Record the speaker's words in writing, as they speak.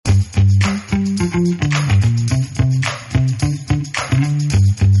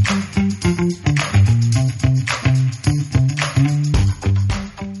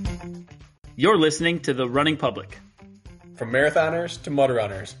listening to The Running Public. From marathoners to mud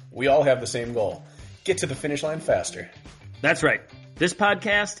runners, we all have the same goal. Get to the finish line faster. That's right. This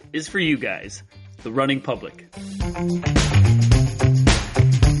podcast is for you guys, The Running Public.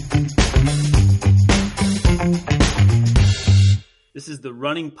 This is The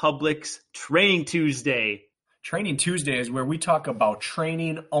Running Public's Training Tuesday. Training Tuesday is where we talk about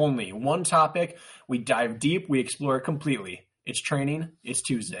training only. One topic, we dive deep, we explore it completely. It's training, it's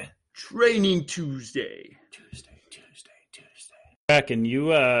Tuesday. Training Tuesday. Tuesday. Back and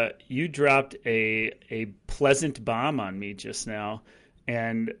you dropped a pleasant bomb on me just now,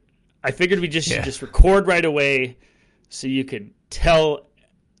 and I figured we just record right away so you could tell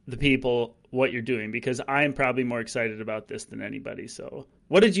the people what you're doing, because I'm probably more excited about this than anybody. So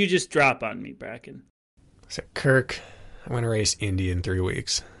what did you just drop on me, Bracken? I said, Kirk, I'm going to race Indy in 3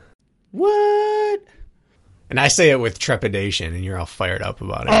 weeks. What? And I say it with trepidation, and you're all fired up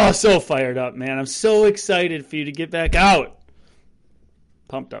about it. Oh, so fired up, man. I'm so excited for you to get back out.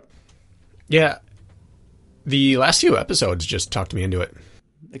 Pumped up. Yeah. The last few episodes just talked me into it.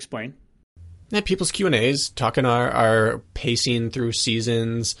 Explain. Yeah, people's Q&As, talking our pacing through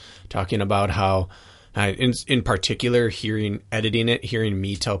seasons, talking about how, in particular, editing it, hearing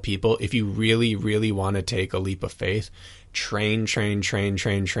me tell people, if you really, really want to take a leap of faith, train,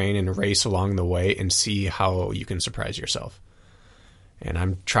 and race along the way and see how you can surprise yourself. And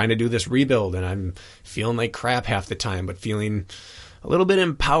I'm trying to do this rebuild, and I'm feeling like crap half the time, but feeling a little bit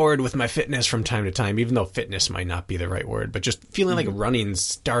empowered with my fitness from time to time, even though fitness might not be the right word, but just feeling like running's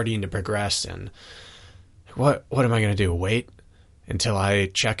starting to progress. And what am I going to do? Wait until I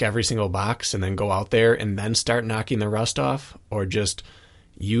check every single box and then go out there and then start knocking the rust off? Or just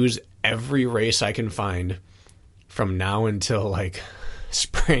use every race I can find from now until like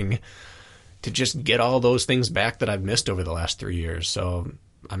spring to just get all those things back that I've missed over the last 3 years? So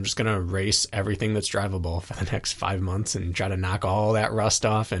I'm just going to race everything that's drivable for the next 5 months and try to knock all that rust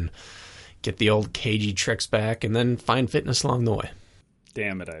off and get the old cagey tricks back and then find fitness along the way.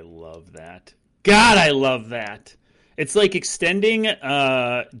 Damn it, I love that. God, I love that. It's like extending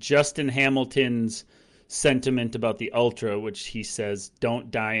Justin Hamilton's sentiment about the Ultra, which he says,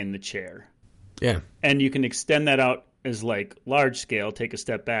 don't die in the chair. Yeah. And you can extend that out as like large scale, take a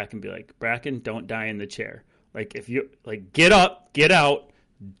step back and be like, Bracken, don't die in the chair. Like if you like get up, get out,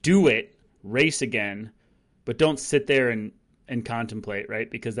 do it, race again, but don't sit there and contemplate, right?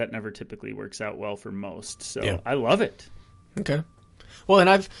 Because that never typically works out well for most. So yeah. I love it. Okay. Well, and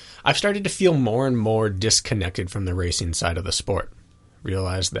I've started to feel more and more disconnected from the racing side of the sport.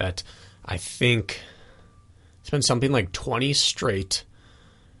 Realize that I think it's been something like 20 straight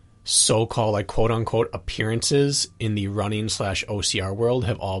so-called like quote unquote appearances in the running / OCR world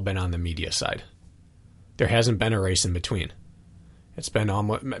have all been on the media side. There hasn't been a race in between. It's been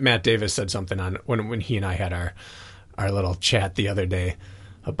almost. Matt Davis said something on when he and I had our little chat the other day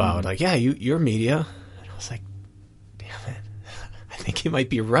about like, yeah, you're media. And I was like, damn it, I think he might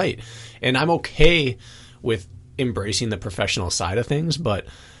be right. And I'm okay with embracing the professional side of things, but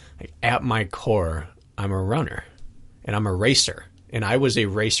like, at my core, I'm a runner and I'm a racer. And I was a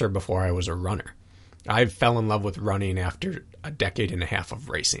racer before I was a runner. I fell in love with running after a decade and a half of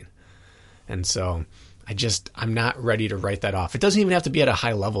racing, and so I'm not ready to write that off. It doesn't even have to be at a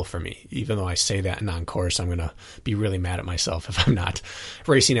high level for me. Even though I say that non-course, I'm going to be really mad at myself if I'm not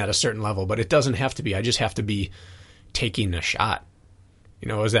racing at a certain level. But it doesn't have to be. I just have to be taking a shot. You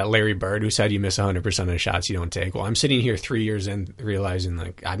know, was that Larry Bird who said you miss 100% of the shots you don't take? Well, I'm sitting here 3 years in realizing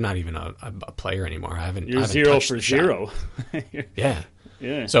like I'm not even a player anymore. You're 0 for 0. Yeah.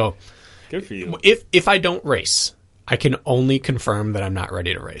 Yeah. So good for you. If I don't race, I can only confirm that I'm not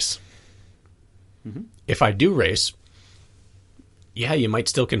ready to race. Mm-hmm. If I do race, yeah, you might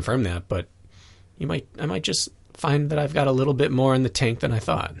still confirm that, but I might just find that I've got a little bit more in the tank than I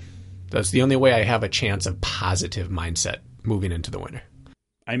thought. That's the only way I have a chance of positive mindset moving into the winter.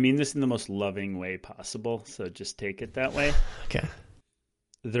 I mean this in the most loving way possible, so just take it that way. Okay.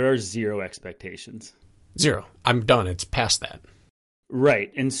 There are 0 expectations. 0. I'm done. It's past that.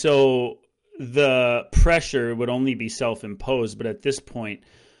 Right. And so the pressure would only be self-imposed, but at this point,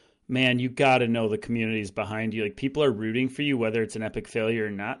 man, you got to know the community's behind you. Like, people are rooting for you, whether it's an epic failure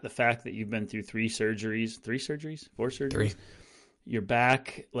or not. The fact that you've been through 4 surgeries, 3. You're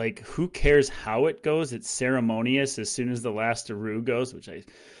back. Like, who cares how it goes? It's ceremonious as soon as the last Aru goes, which I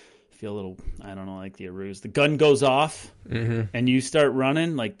feel a little, I don't know, like the Arus. The gun goes off and you start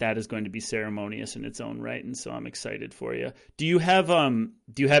running, like that is going to be ceremonious in its own right. And so I'm excited for you. Do you have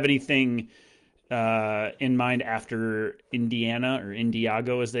anything in mind after Indiana or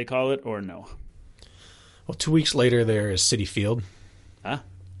Indiago as they call it, or no? Well, 2 weeks later there is City Field.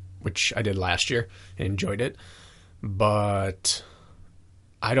 which I did last year and enjoyed it. But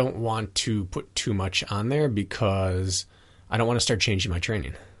I don't want to put too much on there because I don't want to start changing my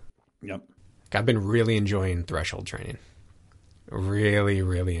training. Yep. I've been really enjoying threshold training. Really,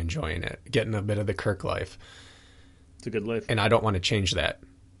 really enjoying it. Getting a bit of the Kirk life. It's a good life. And I don't want to change that.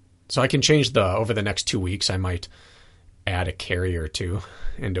 So I can change over the next 2 weeks, I might add a carry or two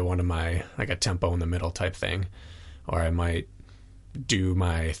into one of my, like a tempo in the middle type thing. Or I might do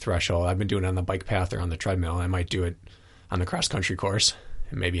my threshold. I've been doing it on the bike path or on the treadmill. I might do it on the cross country course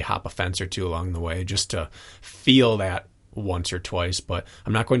and maybe hop a fence or two along the way just to feel that once or twice. But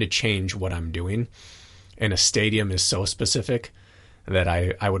I'm not going to change what I'm doing. And a stadium is so specific that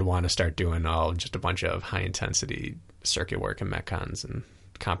I would want to start doing just a bunch of high intensity circuit work and metcons and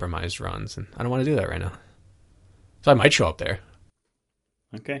compromised runs. And I don't want to do that right now. So I might show up there.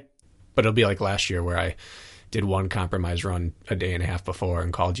 Okay. But it'll be like last year where I did one compromise run a day and a half before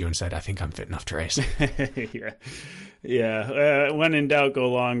and called you and said, I think I'm fit enough to race. Yeah. When in doubt,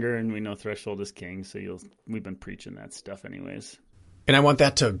 go longer. And we know threshold is king. So we've been preaching that stuff anyways. And I want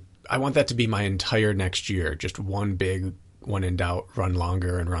that to be my entire next year. Just one big, when in doubt, run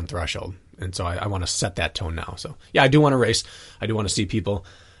longer and run threshold. And so I want to set that tone now. So yeah, I do want to race. I do want to see people.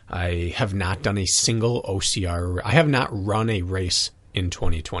 I have not done a single OCR. I have not run a race in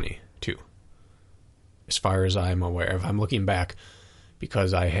 2022. As far as I'm aware of. I'm looking back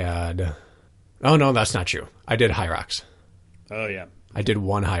because I had... Oh, no, that's not true. I did High Rocks. Oh, yeah. I did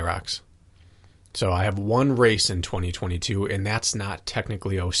one High Rocks. So I have one race in 2022, and that's not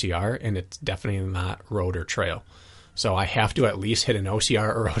technically OCR, and it's definitely not road or trail. So I have to at least hit an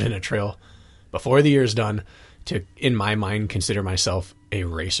OCR or road and a trail before the year's done to, in my mind, consider myself a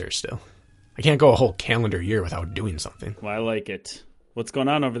racer still. I can't go a whole calendar year without doing something. Well, I like it. What's going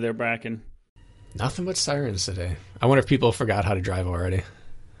on over there, Bracken? Nothing but sirens today. I wonder if people forgot how to drive already.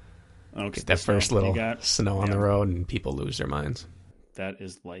 Okay, that first little snow on the road and people lose their minds. That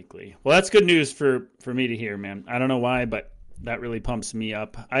is likely. Well, that's good news for me to hear, man. I don't know why, but that really pumps me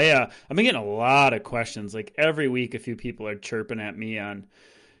up. I've been getting a lot of questions. Like every week, a few people are chirping at me on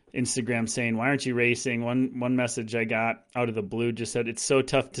Instagram saying, why aren't you racing? One message I got out of the blue just said, it's so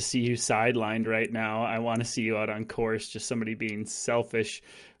tough to see you sidelined right now. I want to see you out on course. Just somebody being selfish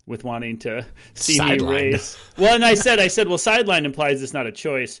with wanting to see me race. Well, and I said, well, sideline implies it's not a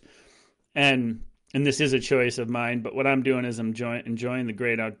choice. And this is a choice of mine. But what I'm doing is I'm enjoying the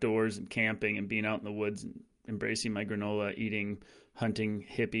great outdoors and camping and being out in the woods and embracing my granola, eating, hunting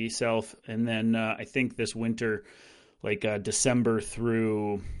hippie self. And then I think this winter, like December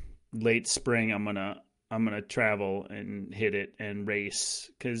through late spring, I'm gonna travel and hit it and race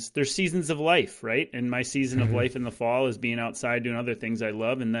because there's seasons of life, right? And my season of life in the fall is being outside doing other things I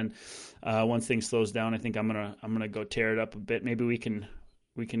love. And then once things slows down, I think I'm gonna go tear it up a bit. Maybe we can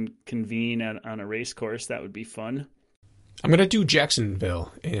convene on a race course. That would be fun. I'm gonna do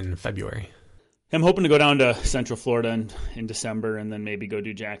Jacksonville in February. I'm hoping to go down to Central Florida in December and then maybe go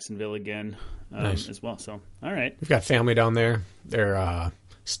do Jacksonville again nice. As well. So, all right. We've got family down there. They're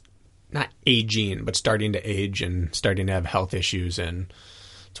not aging, but starting to age and starting to have health issues. And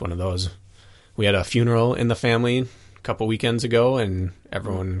it's one of those. We had a funeral in the family a couple weekends ago, and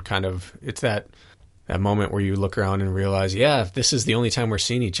everyone kind of, it's that moment where you look around and realize, yeah, if this is the only time we're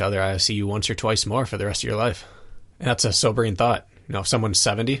seeing each other, I see you once or twice more for the rest of your life. And that's a sobering thought. You know, if someone's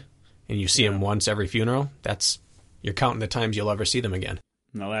 70 and you see them once every funeral, you're counting the times you'll ever see them again.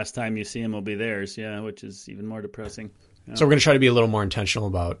 And the last time you see them will be theirs, which is even more depressing. Yeah. So we're going to try to be a little more intentional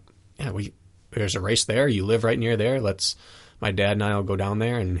about, there's a race there. You live right near there. My dad and I will go down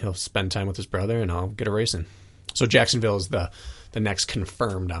there and he'll spend time with his brother and I'll get a racing. So Jacksonville is the next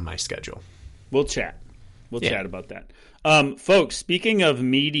confirmed on my schedule. We'll chat. We'll chat about that. Folks, speaking of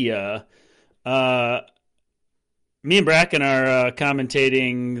media, me and Bracken are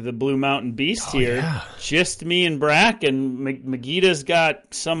commentating the Blue Mountain Beast here. Yeah. Just me and Bracken. Megita's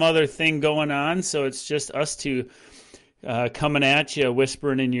got some other thing going on, so it's just us two coming at you,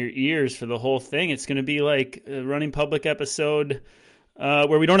 whispering in your ears for the whole thing. It's going to be like a running public episode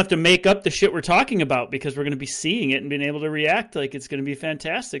where we don't have to make up the shit we're talking about because we're going to be seeing it and being able to react. Like, it's going to be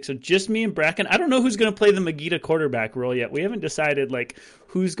fantastic. So just me and Bracken. I don't know who's going to play the Megita quarterback role yet. We haven't decided like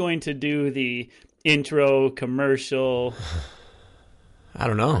who's going to do the intro commercial. I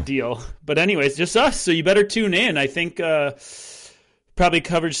don't know. Deal. But anyways, just us. So you better tune in. I think probably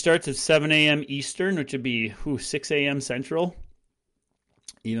coverage starts at 7 a.m. Eastern, which would be 6 a.m. Central.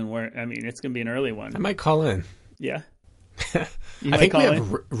 It's going to be an early one. I might call in. Yeah. I think we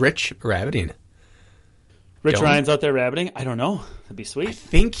have Rich rabbiting. Rich Ryan's out there rabbiting? I don't know. That'd be sweet. I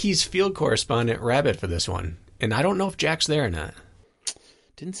think he's field correspondent rabbit for this one. And I don't know if Jack's there or not.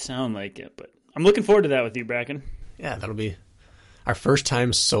 Didn't sound like it, but I'm looking forward to that with you, Bracken. Yeah, that'll be our first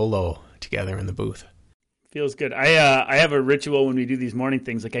time solo together in the booth. Feels good. I have a ritual when we do these morning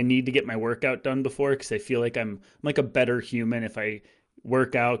things. Like I need to get my workout done before because I feel like I'm like a better human if I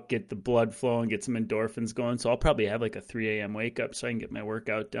work out, get the blood flowing, get some endorphins going. So I'll probably have like a 3 a.m. wake up so I can get my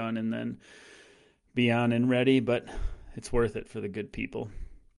workout done and then be on and ready. But it's worth it for the good people.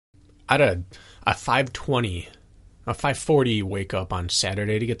 I had a 5:40 wake up on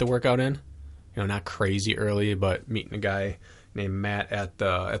Saturday to get the workout in. Not crazy early, but meeting a guy named Matt at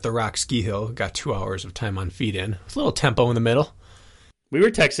the Rock Ski Hill. Got 2 hours of time on feed in. With a little tempo in the middle. We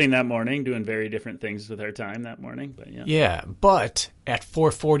were texting that morning, doing very different things with our time that morning, but yeah. Yeah, but at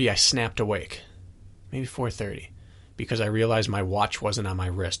 4:40 I snapped awake. Maybe 4:30. Because I realized my watch wasn't on my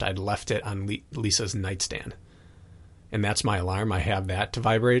wrist. I'd left it on Lisa's nightstand. And that's my alarm. I have that to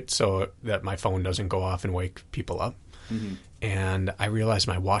vibrate so that my phone doesn't go off and wake people up. Mm-hmm. And I realized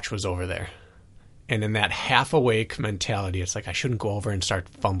my watch was over there. And in that half-awake mentality, it's like I shouldn't go over and start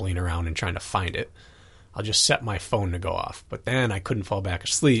fumbling around and trying to find it. I'll just set my phone to go off. But then I couldn't fall back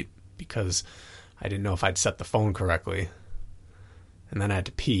asleep because I didn't know if I'd set the phone correctly. And then I had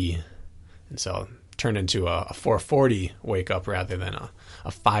to pee. And so it turned into a 4:40 wake-up rather than a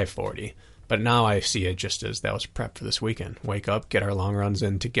 5:40. But now I see it just as that was prep for this weekend. Wake up, get our long runs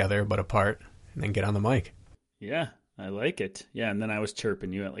in together but apart, and then get on the mic. Yeah, I like it. Yeah, and then I was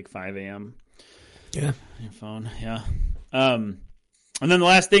chirping you at like 5 a.m. Yeah. Your phone, yeah. And then the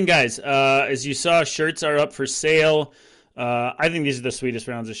last thing, guys, as you saw, shirts are up for sale. I think these are the sweetest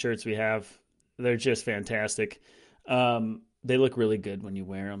rounds of shirts we have. They're just fantastic. They look really good when you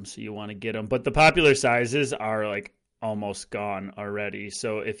wear them, so you want to get them. But the popular sizes are like almost gone already.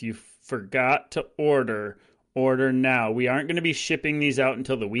 So if you forgot to order now. We aren't going to be shipping these out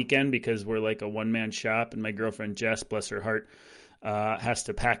until the weekend because we're like a one-man shop, and my girlfriend Jess, bless her heart, has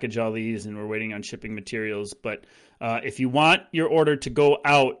to package all these, and we're waiting on shipping materials. But if you want your order to go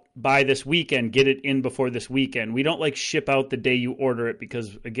out by this weekend, get it in before this weekend. We don't like ship out the day you order it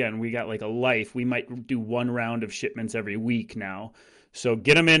because, again, we got like a life. We might do one round of shipments every week now. So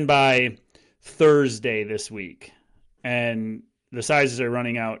get them in by Thursday this week. And the sizes are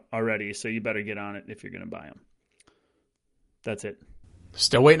running out already, so you better get on it if you're going to buy them. That's it.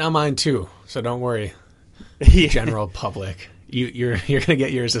 Still waiting on mine too, so don't worry. General public, you're going to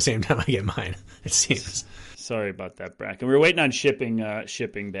get yours the same time I get mine. It seems. Sorry about that, Bracken. We're waiting on shipping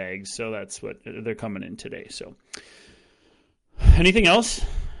bags, so that's what they're coming in today. So, anything else?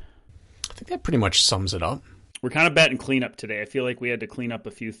 I think that pretty much sums it up. We're kind of batting cleanup today. I feel like we had to clean up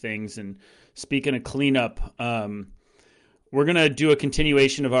a few things. And speaking of cleanup, we're going to do a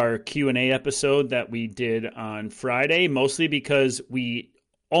continuation of our Q&A episode that we did on Friday, mostly because we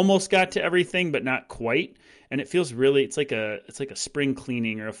almost got to everything, but not quite. And it feels really, it's like a spring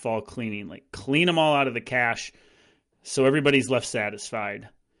cleaning or a fall cleaning. Like clean them all out of the cache so everybody's left satisfied.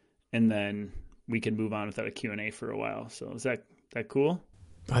 And then we can move on without a Q&A for a while. So is that cool?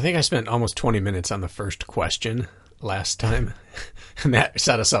 I think I spent almost 20 minutes on the first question last time, and that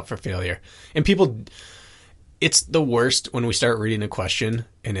set us up for failure. And people... It's the worst when we start reading a question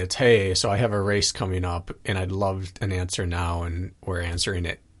and it's, hey, so I have a race coming up and I'd love an answer now, and we're answering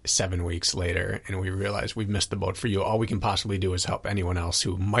it 7 weeks later and we realize we've missed the boat for you. All we can possibly do is help anyone else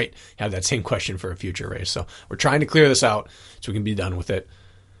who might have that same question for a future race. So we're trying to clear this out so we can be done with it.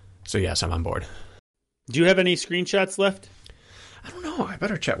 So yes, I'm on board. Do you have any screenshots left? I don't know. I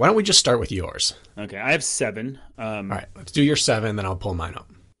better check. Why don't we just start with yours? Okay, I have 7. All right, let's do your 7, then I'll pull mine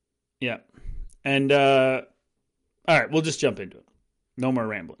up. Yeah. And, all right, we'll just jump into it. No more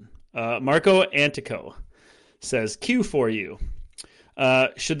rambling. Marco Antico says, Q for you.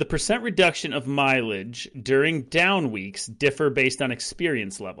 Should the percent reduction of mileage during down weeks differ based on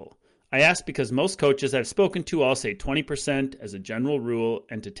experience level? I ask because most coaches I've spoken to all say 20% as a general rule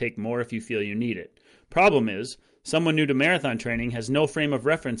and to take more if you feel you need it. Problem is, someone new to marathon training has no frame of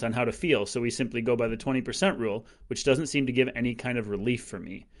reference on how to feel, so we simply go by the 20% rule, which doesn't seem to give any kind of relief for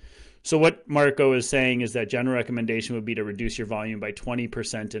me. So what Marco is saying is that general recommendation would be to reduce your volume by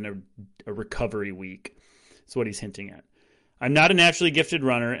 20% in a recovery week. That's what he's hinting at. I'm not a naturally gifted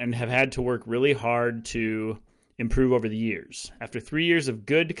runner and have had to work really hard to improve over the years. After 3 years of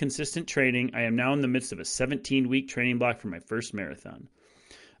good, consistent training, I am now in the midst of a 17-week training block for my first marathon.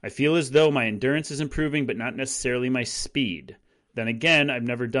 I feel as though my endurance is improving, but not necessarily my speed. Then again, I've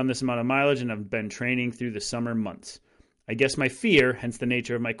never done this amount of mileage and I've been training through the summer months. I guess my fear, hence the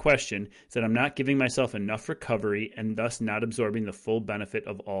nature of my question, is that I'm not giving myself enough recovery and thus not absorbing the full benefit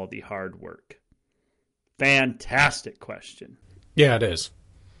of all the hard work. Fantastic question. Yeah, it is.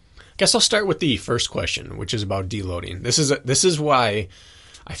 I guess I'll start with the first question, which is about deloading. This is why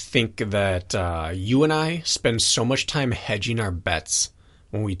I think that you and I spend so much time hedging our bets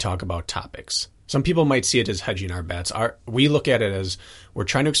when we talk about topics. Some people might see it as hedging our bets. We look at it as we're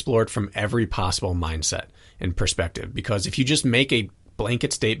trying to explore it from every possible mindset and perspective. Because if you just make a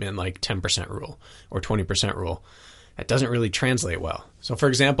blanket statement like 10% rule or 20% rule, that doesn't really translate well. So for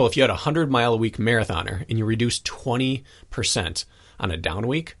example, if you had a 100-mile-a-week marathoner and you reduce 20% on a down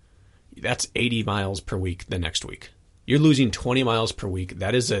week, that's 80 miles per week the next week. You're losing 20 miles per week.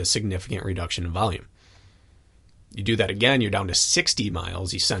 That is a significant reduction in volume. You do that again, you're down to 60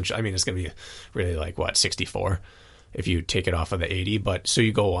 miles essentially. I mean, it's going to be really like 64 if you take it off of the 80. But so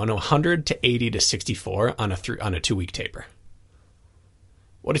you go on 100 to 80 to 64 on a 2-week taper.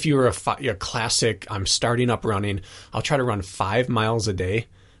 What if you were a classic, I'm starting up running, I'll try to run 5 miles a day,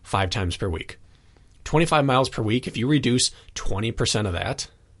 5 times per week. 25 miles per week, if you reduce 20% of that,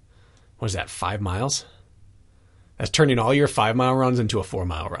 what is that, 5 miles? That's turning all your 5-mile runs into a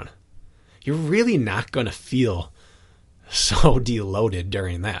 4-mile run. You're really not going to feel so deloaded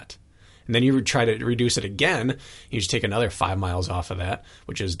during that. And then you try to reduce it again. You just take another 5 miles off of that,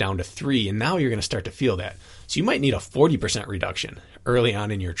 which is down to 3. And now you're going to start to feel that. So you might need a 40% reduction early on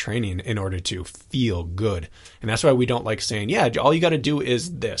in your training in order to feel good. And that's why we don't like saying, yeah, all you got to do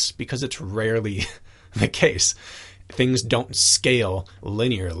is this, because it's rarely the case. Things don't scale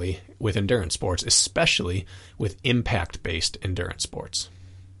linearly with endurance sports, especially with impact-based endurance sports.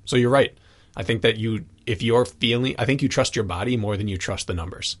 So you're right. I think that I think you trust your body more than you trust the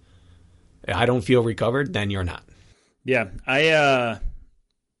numbers. I don't feel recovered, then you're not. Yeah.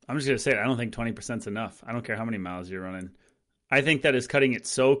 I'm just going to say it. I don't think 20% is enough. I don't care how many miles you're running. I think that is cutting it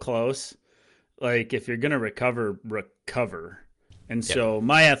so close. Like if you're going to recover. And so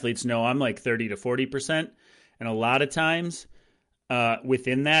my athletes know I'm like 30 to 40%. And a lot of times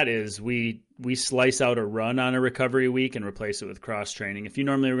within that is we slice out a run on a recovery week and replace it with cross training. If you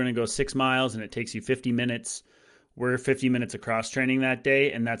normally are going to go 6 miles and it takes you 50 minutes, we're 50 minutes of cross training that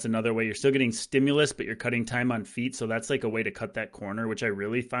day. And that's another way. You're still getting stimulus, but you're cutting time on feet. So that's like a way to cut that corner, which I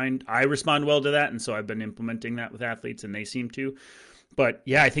really find I respond well to that. And so I've been implementing that with athletes and they seem to. But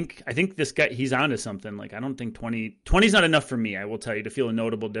yeah, I think this guy, he's onto something. Like, I don't think 20 is not enough for me, I will tell you, to feel a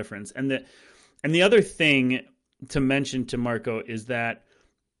notable difference. And the other thing to mention to Marco is that,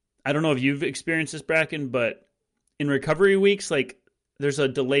 I don't know if you've experienced this, Bracken, but in recovery weeks, like there's a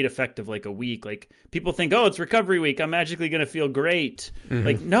delayed effect of like a week. Like people think, oh, it's recovery week, I'm magically going to feel great. Mm-hmm.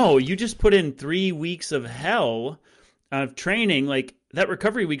 Like, no, you just put in 3 weeks of hell of training. Like that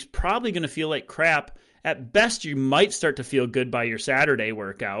recovery week's probably going to feel like crap. At best, you might start to feel good by your Saturday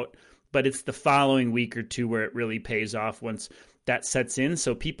workout, but it's the following week or two where it really pays off once that sets in.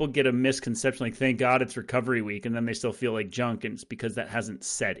 So people get a misconception, like, thank God it's recovery week, and then they still feel like junk, and it's because that hasn't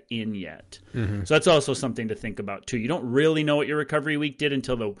set in yet. Mm-hmm. So that's also something to think about too. You don't really know what your recovery week did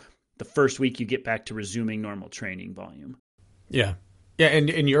until the first week you get back to resuming normal training volume. Yeah. Yeah, and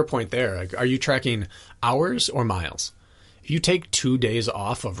your point there, like, are you tracking hours or miles? If you take 2 days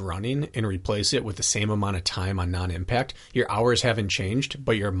off of running and replace it with the same amount of time on non-impact, your hours haven't changed,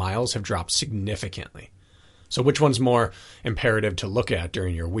 but your miles have dropped significantly. So which one's more imperative to look at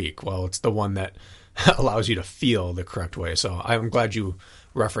during your week? Well, it's the one that allows you to feel the correct way. So I'm glad you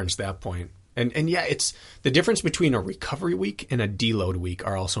referenced that point. And yeah, it's the difference between a recovery week and a deload week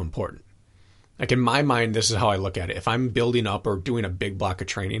are also important. Like in my mind, this is how I look at it. If I'm building up or doing a big block of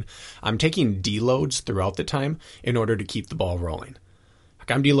training, I'm taking deloads throughout the time in order to keep the ball rolling.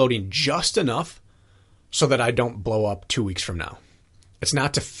 Like I'm deloading just enough so that I don't blow up 2 weeks from now. It's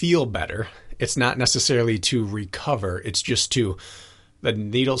not to feel better. It's not necessarily to recover. It's just the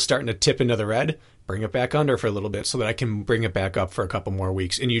needle's starting to tip into the red, bring it back under for a little bit so that I can bring it back up for a couple more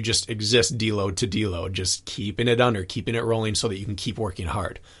weeks. And you just exist deload to deload, just keeping it under, keeping it rolling so that you can keep working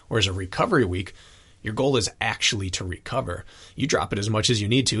hard. Whereas a recovery week, your goal is actually to recover. You drop it as much as you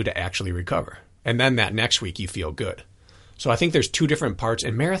need to actually recover. And then that next week you feel good. So I think there's 2 different parts,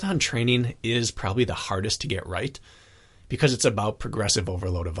 and marathon training is probably the hardest to get right because it's about progressive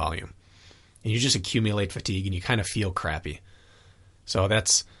overload of volume. And you just accumulate fatigue and you kind of feel crappy. So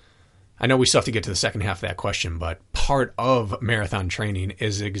I know we still have to get to the second half of that question, but part of marathon training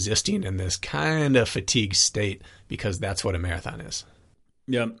is existing in this kind of fatigue state because that's what a marathon is.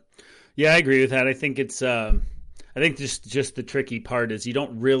 Yeah. Yeah, I agree with that. I think it's, I think just the tricky part is you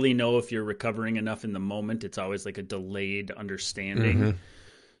don't really know if you're recovering enough in the moment. It's always like a delayed understanding. Mm-hmm.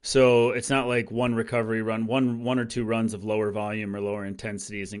 So it's not like one recovery run, one or 2 runs of lower volume or lower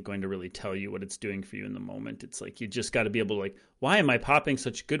intensity isn't going to really tell you what it's doing for you in the moment. It's like you just got to be able to, like, why am I popping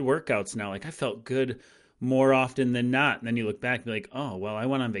such good workouts now? Like I felt good more often than not. And then you look back and be like, oh, well, I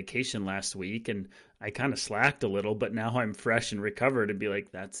went on vacation last week and I kind of slacked a little, but now I'm fresh and recovered and be like,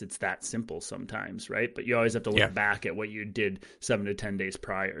 it's that simple sometimes, right? But you always have to look back at what you did 7 to 10 days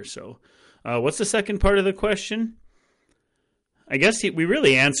prior. So what's the second part of the question? I guess we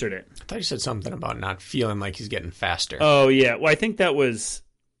really answered it. I thought you said something about not feeling like he's getting faster. Oh, yeah. Well, I think that was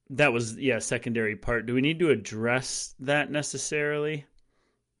secondary part. Do we need to address that necessarily?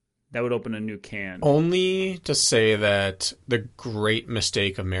 That would open a new can. Only to say that the great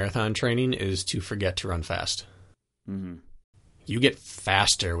mistake of marathon training is to forget to run fast. Mm-hmm. You get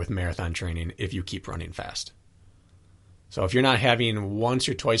faster with marathon training if you keep running fast. So if you're not having once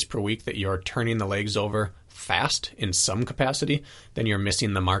or twice per week that you're turning the legs over fast in some capacity, then you're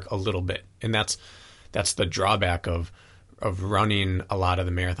missing the mark a little bit. And that's the drawback of running a lot of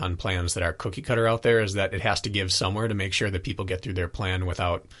the marathon plans that are cookie cutter out there, is that it has to give somewhere to make sure that people get through their plan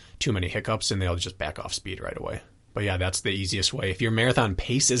without too many hiccups, and they'll just back off speed right away. But yeah, that's the easiest way. If your marathon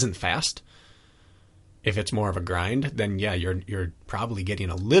pace isn't fast, if it's more of a grind, then yeah, you're probably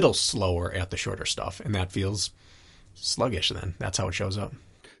getting a little slower at the shorter stuff, and that feels sluggish then. That's how it shows up.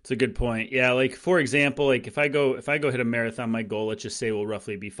 It's a good point. Yeah, like for example, like if I go hit a marathon, my goal, let's just say, will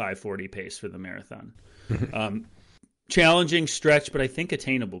roughly be 5:40 pace for the marathon. Challenging stretch, but I think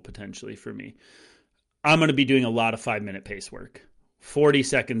attainable potentially for me. I'm going to be doing a lot of 5-minute pace work. 40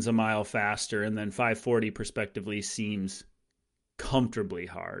 seconds a mile faster, and then 5:40 prospectively seems comfortably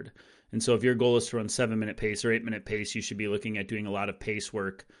hard. And so if your goal is to run 7-minute pace or 8-minute pace, you should be looking at doing a lot of pace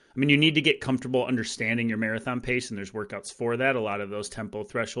work. I mean, you need to get comfortable understanding your marathon pace, and there's workouts for that, a lot of those tempo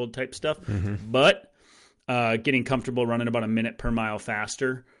threshold type stuff. Mm-hmm. But getting comfortable running about a minute per mile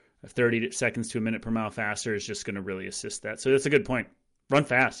faster, 30 seconds to a minute per mile faster, is just going to really assist that. So that's a good point. Run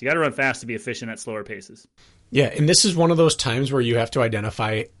fast. You got to run fast to be efficient at slower paces. Yeah, and this is one of those times where you have to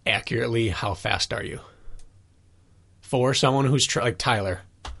identify accurately how fast are you. For someone who's like Tyler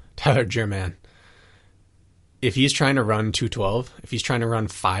German, if he's trying to run 2:12, if he's trying to run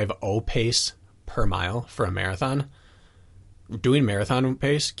 5:0 pace per mile for a marathon, doing marathon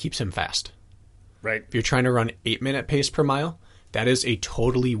pace keeps him fast. Right. If you're trying to run 8-minute pace per mile, that is a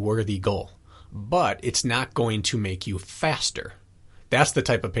totally worthy goal, but it's not going to make you faster. That's the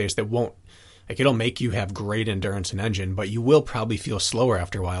type of pace that won't, like, it'll make you have great endurance and engine, but you will probably feel slower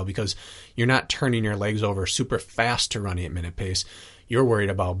after a while because you're not turning your legs over super fast to run 8-minute pace. You're worried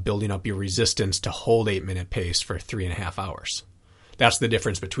about building up your resistance to hold 8-minute pace for 3.5 hours. That's the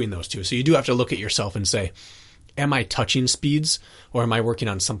difference between those two. So you do have to look at yourself and say, am I touching speeds, or am I working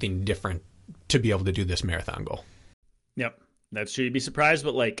on something different to be able to do this marathon goal? Yep. That's true. You'd be surprised,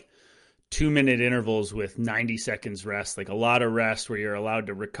 but like 2-minute intervals with 90 seconds rest, like a lot of rest where you're allowed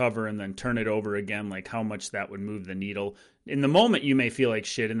to recover and then turn it over again, like how much that would move the needle. In the moment, you may feel like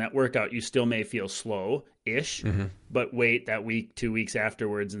shit. In that workout, you still may feel slow-ish, but wait that week, 2 weeks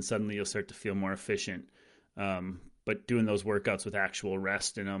afterwards, and suddenly you'll start to feel more efficient. But doing those workouts with actual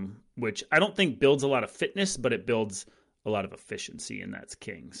rest in them, which I don't think builds a lot of fitness, but it builds a lot of efficiency, and that's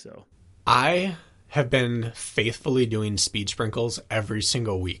king. So I have been faithfully doing speed sprinkles every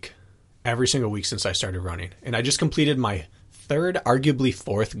single week since I started running. And I just completed my third, arguably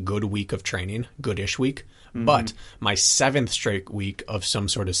fourth good week of training, goodish week, but my 7th straight week of some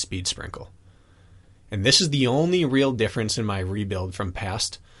sort of speed sprinkle. And this is the only real difference in my rebuild from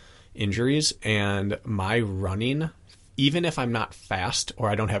past injuries. And my running, even if I'm not fast or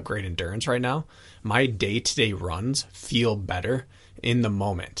I don't have great endurance right now, my day-to-day runs feel better in the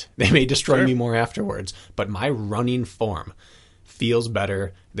moment. They may destroy me more afterwards, but my running form feels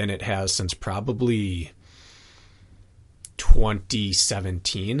better than it has since probably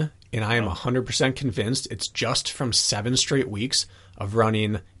 2017. And I am 100% convinced it's just from 7 straight weeks of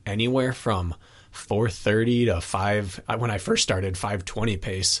running anywhere from 4:30 to 5, when I first started, 5:20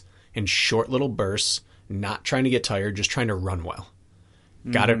 pace in short little bursts, not trying to get tired, just trying to run well.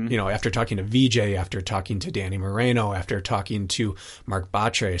 Got it, after talking to VJ, after talking to Danny Moreno, after talking to Mark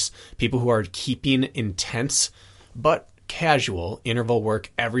Batres, people who are keeping intense but casual interval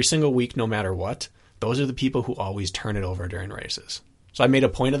work every single week, no matter what, those are the people who always turn it over during races. So I made a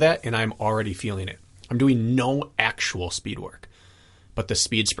point of that, and I'm already feeling it. I'm doing no actual speed work, but the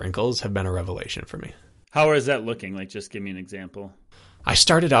speed sprinkles have been a revelation for me. How is that looking? Like, just give me an example. I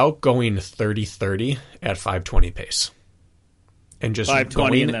started out going 30-30 at 5:20 pace. And just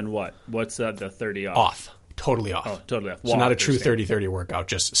 5:20 and then what? What's the 30 off? Off. Totally off. Oh, totally off. So not a true 30-30 workout.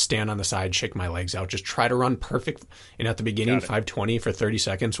 Just stand on the side, shake my legs out, just try to run perfect. And at the beginning, 5:20 for 30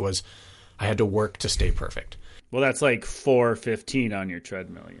 seconds was, I had to work to stay perfect. Well, that's like 4:15 on your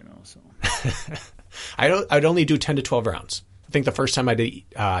treadmill, so. I'd only do 10 to 12 rounds. I think the first time I did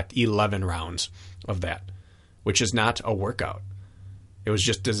 11 rounds of that, which is not a workout. It was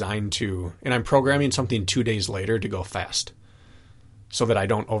just designed to, and I'm programming something 2 days later to go fast so that I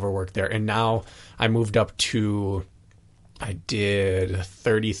don't overwork there. And now I moved up to, I did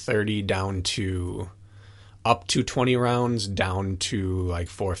 30-30 down to up to 20 rounds, down to like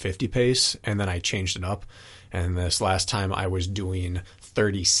 450 pace. And then I changed it up. And this last time I was doing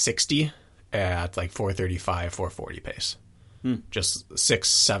 30-60 at like 435, 440 pace. Just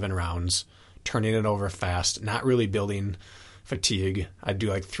 6-7 rounds, turning it over fast, not really building fatigue. I'd do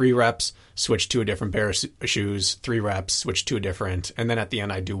like 3 reps, switch to a different pair of shoes, 3 reps, switch to a different, and then at the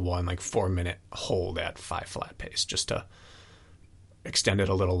end I'd do one like 4-minute hold at 5 flat pace just to extend it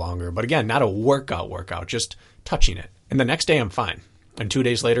a little longer. But again, not a workout, just touching it. And the next day I'm fine. And 2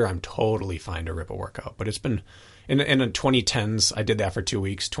 days later I'm totally fine to rip a workout. But it's been in the 2010s, I did that for 2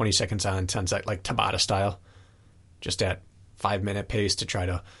 weeks, 20 seconds on, 10 seconds, like Tabata style, just at 5-minute pace to try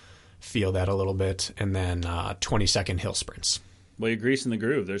to feel that a little bit, and then 20-second hill sprints. Well, you're greasing the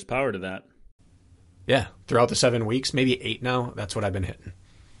groove. There's power to that. Yeah, throughout the 7 weeks, maybe 8 now, that's what I've been hitting.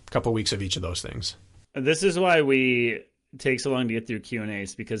 A couple weeks of each of those things. This is why we take so long to get through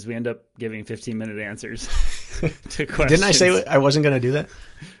Q&As, because we end up giving 15-minute answers to questions. Didn't I say I wasn't going to do that?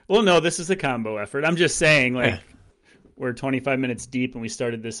 Well, no, this is a combo effort. I'm just saying, we're 25 minutes deep, and we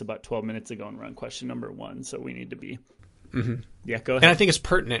started this about 12 minutes ago, and we're on question number 1, so we need to be... Mm-hmm. Yeah, go ahead. And I think it's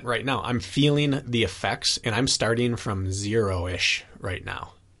pertinent right now. I'm feeling the effects, and I'm starting from 0-ish right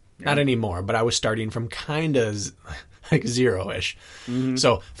now. Yeah. Not anymore, but I was starting from kind of like 0-ish. Mm-hmm.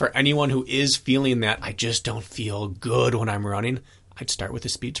 So for anyone who is feeling that, I just don't feel good when I'm running, I'd start with a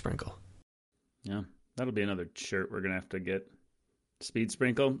speed sprinkle. Yeah, that'll be another shirt we're going to have to get. Speed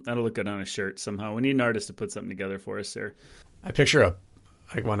sprinkle. That'll look good on a shirt somehow. We need an artist to put something together for us there. I picture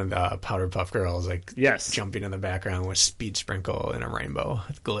like one of the Powder Puff Girls, like jumping in the background with speed sprinkle and a rainbow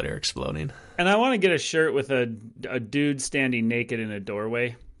with glitter exploding. And I want to get a shirt with a dude standing naked in a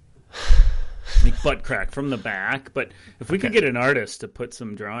doorway, like butt crack from the back. But if we could get an artist to put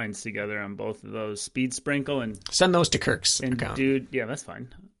some drawings together on both of those, speed sprinkle and send those to Kirk's and account. Dude, yeah, that's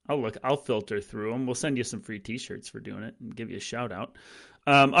fine. I'll filter through them. We'll send you some free T-shirts for doing it and give you a shout out.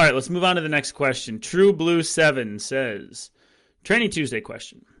 All right, let's move on to the next question. True Blue 7 says. Training Tuesday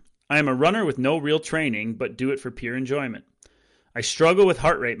question. I am a runner with no real training, but do it for pure enjoyment. I struggle with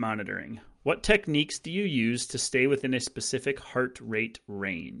heart rate monitoring. What techniques do you use to stay within a specific heart rate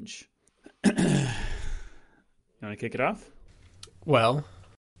range? You want to kick it off? Well,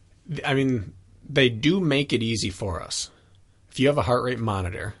 I mean, they do make it easy for us. If you have a heart rate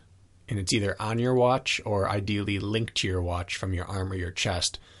monitor, and it's either on your watch or ideally linked to your watch from your arm or your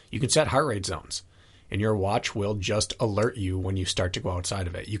chest, you can set heart rate zones. And your watch will just alert you when you start to go outside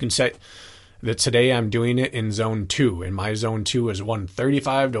of it. You can set that today I'm doing it in zone 2, and my zone 2 is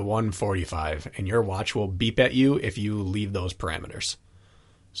 135 to 145, and your watch will beep at you if you leave those parameters.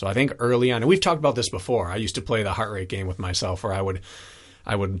 So I think early on, and we've talked about this before, I used to play the heart rate game with myself where I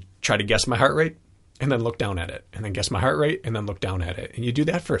would try to guess my heart rate and then look down at it, and then guess my heart rate and then look down at it. And you do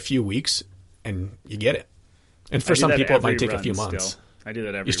that for a few weeks, and you get it. And for some people, it might take a few months. Still. I do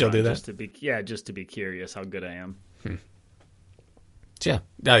that every You still run, do that? Just to be curious how good I am. So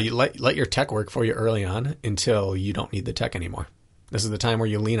yeah, you let your tech work for you early on until you don't need the tech anymore. This is the time where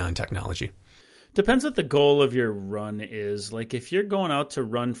you lean on technology. Depends what the goal of your run is. Like if you're going out to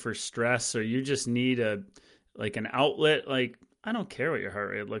run for stress or you just need an outlet, like I don't care what your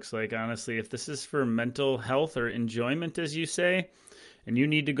heart rate looks like, honestly. If this is for mental health or enjoyment, as you say, and you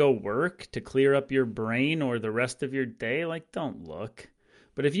need to go work to clear up your brain or the rest of your day, like don't look.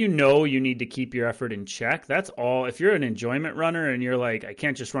 But if you know you need to keep your effort in check, that's all. If you're an enjoyment runner and you're like, I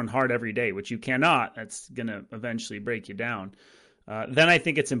can't just run hard every day, which you cannot, that's going to eventually break you down. Then I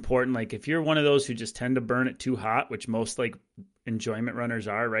think it's important, like if you're one of those who just tend to burn it too hot, which most like enjoyment runners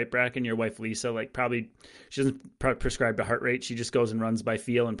are, right, Bracken? Your wife, Lisa, like probably, she doesn't prescribe a heart rate. She just goes and runs by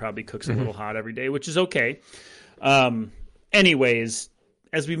feel and probably cooks a little hot every day, which is okay. Anyways,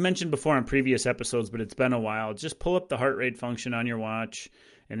 as we've mentioned before on previous episodes, but it's been a while, just pull up the heart rate function on your watch,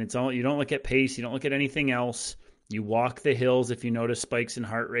 and it's all, you don't look at pace, you don't look at anything else. You walk the hills if you notice spikes in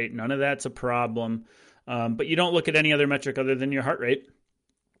heart rate. None of that's a problem. But you don't look at any other metric other than your heart rate.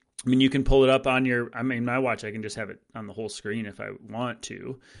 I mean, you can pull it up on my watch, I can just have it on the whole screen if I want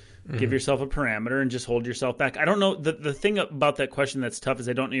to. Give yourself a parameter and just hold yourself back. I don't know. The thing about that question that's tough is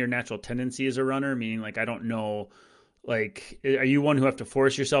I don't know your natural tendency as a runner, meaning like I don't know, like, are you one who have to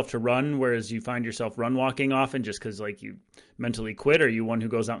force yourself to run, whereas you find yourself run walking often just because like you mentally quit? Or are you one who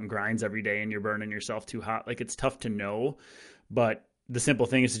goes out and grinds every day and you're burning yourself too hot? Like it's tough to know, but the simple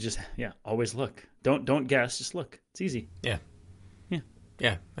thing is to just, always look. Don't guess, just look. It's easy. Yeah,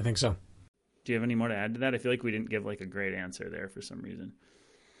 I think so. Do you have any more to add to that? I feel like we didn't give like a great answer there for some reason.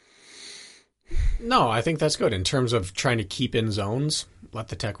 No, I think that's good. In terms of trying to keep in zones, let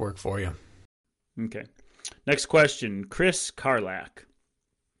the tech work for you. Okay. Next question, Chris Carlack.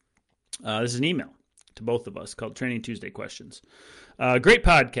 This is an email to both of us called Training Tuesday Questions. Great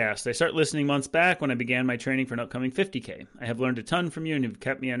podcast. I started listening months back when I began my training for an upcoming 50K. I have learned a ton from you and you've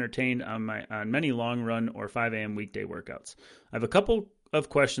kept me entertained on many long run or 5 a.m. weekday workouts. I have a couple of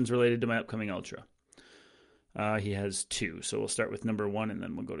questions related to my upcoming ultra. He has 2, so we'll start with number 1 and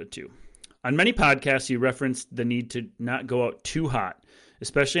then we'll go to 2. On many podcasts, you referenced the need to not go out too hot,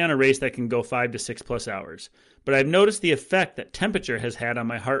 especially on a race that can go 5 to 6 plus hours. But I've noticed the effect that temperature has had on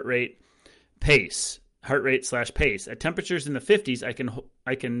my heart rate /pace. At temperatures in the 50s,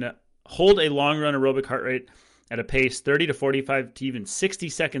 I can hold a long run aerobic heart rate at a pace 30 to 45 to even 60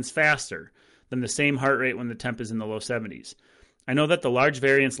 seconds faster than the same heart rate when the temp is in the low 70s. I know that the large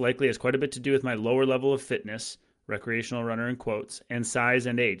variance likely has quite a bit to do with my lower level of fitness, recreational runner in quotes, and size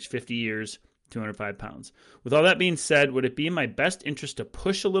and age, 50 years, 205 pounds. With all that being said, would it be in my best interest to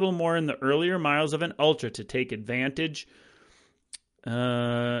push a little more in the earlier miles of an ultra to take advantage of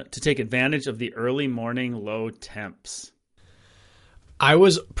the early morning low temps? I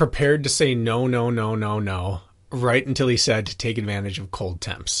was prepared to say no, right until he said to take advantage of cold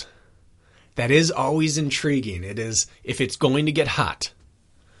temps. That is always intriguing. It is, if it's going to get hot,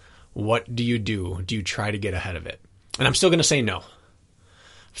 what do you do? Do you try to get ahead of it? And I'm still going to say no. I'm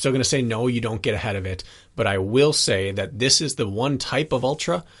still going to say no, you don't get ahead of it. But I will say that this is the one type of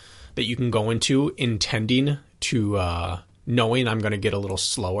ultra that you can go into intending to, knowing I'm going to get a little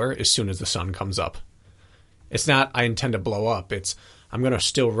slower as soon as the sun comes up. It's not I intend to blow up. It's I'm going to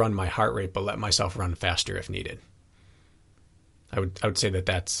still run my heart rate, but let myself run faster if needed. I would say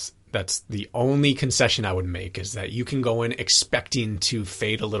that's the only concession I would make, is that you can go in expecting to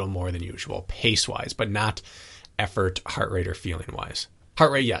fade a little more than usual, pace-wise, but not effort, heart rate, or feeling-wise.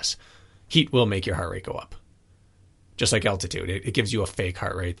 Heart rate, yes. Heat will make your heart rate go up. Just like altitude. It gives you a fake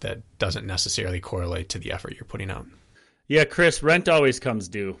heart rate that doesn't necessarily correlate to the effort you're putting out. Yeah, Chris, rent always comes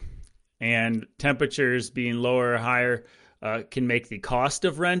due. And temperatures being lower or higher can make the cost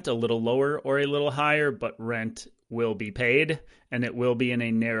of rent a little lower or a little higher, but rent will be paid, and it will be in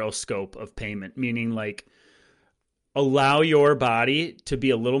a narrow scope of payment, meaning like allow your body to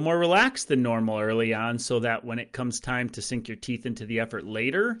be a little more relaxed than normal early on so that when it comes time to sink your teeth into the effort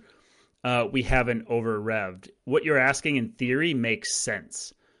later, we haven't over-revved. What you're asking in theory makes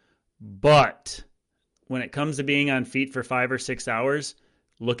sense. But when it comes to being on feet for 5 or 6 hours,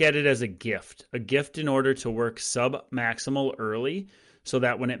 look at it as a gift in order to work sub-maximal early so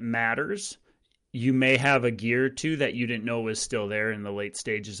that when it matters, you may have a gear or two that you didn't know was still there in the late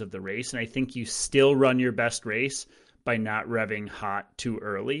stages of the race. And I think you still run your best race by not revving hot too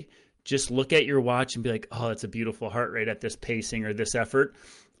early. Just look at your watch and be like, oh, that's a beautiful heart rate at this pacing or this effort.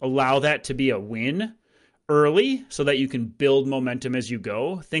 Allow that to be a win early so that you can build momentum as you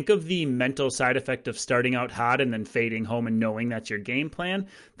go. Think of the mental side effect of starting out hot and then fading home and knowing that's your game plan.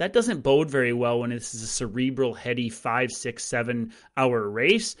 That doesn't bode very well when this is a cerebral, heady 5, 6, 7 hour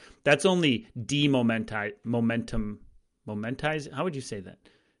race. That's only momentizing. How would you say that?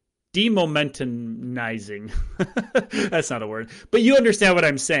 Demomentumizing. That's not a word. But you understand what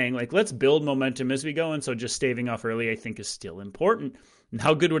I'm saying. Like, let's build momentum as we go. And so just staving off early, I think, is still important. And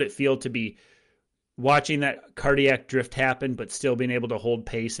how good would it feel to be watching that cardiac drift happen, but still being able to hold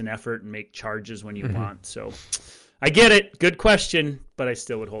pace and effort and make charges when you want? So I get it. Good question, but I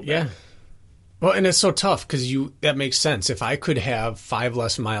still would hold back. Well, and it's so tough because that makes sense. If I could have 5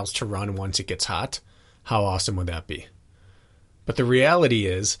 less miles to run once it gets hot, how awesome would that be? But the reality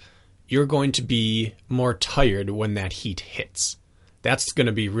is you're going to be more tired when that heat hits. That's going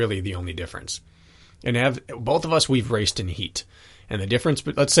to be really the only difference. And both of us, we've raced in heat. And the difference,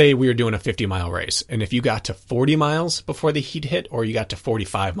 let's say we were doing a 50-mile race, and if you got to 40 miles before the heat hit, or you got to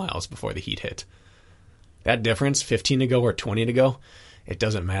 45 miles before the heat hit, that difference, 15 to go or 20 to go, it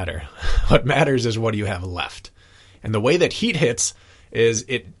doesn't matter. What matters is what do you have left. And the way that heat hits is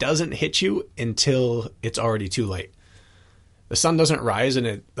it doesn't hit you until it's already too late. The sun doesn't rise and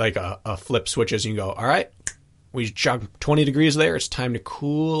it like a flip switches and you go, all right, we jumped 20 degrees there. It's time to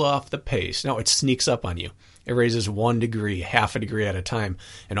cool off the pace. No, it sneaks up on you. It raises 1 degree, half a degree at a time.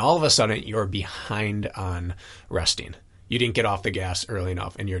 And all of a sudden, you're behind on resting. You didn't get off the gas early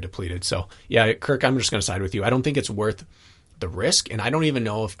enough and you're depleted. So, yeah, Kirk, I'm just going to side with you. I don't think it's worth the risk. And I don't even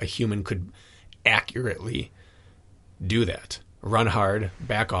know if a human could accurately do that. Run hard,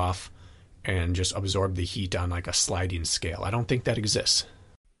 back off, and just absorb the heat on like a sliding scale. I don't think that exists.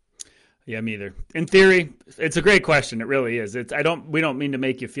 Yeah, me either. In theory, it's a great question. It really is. We don't mean to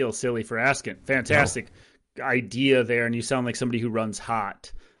make you feel silly for asking. Fantastic idea there, and you sound like somebody who runs hot.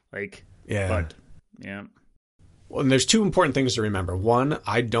 Like, yeah. But, yeah. Well, and there's two important things to remember. One,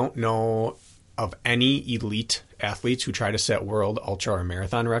 I don't know of any elite athletes who try to set world, ultra, or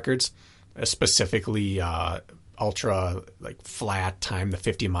marathon records, specifically ultra, like flat time, the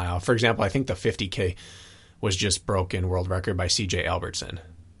 50 mile. For example, I think the 50K was just broken world record by CJ Albertson.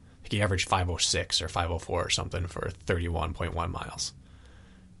 I think he averaged 506 or 504 or something for 31.1 miles.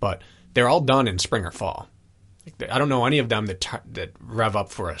 But they're all done in spring or fall. I don't know any of them that rev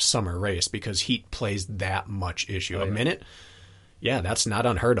up for a summer race because heat plays that much issue. A minute, yeah, that's not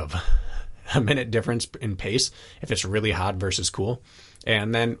unheard of. A minute difference in pace if it's really hot versus cool.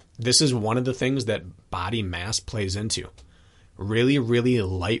 And then this is one of the things that body mass plays into. Really, really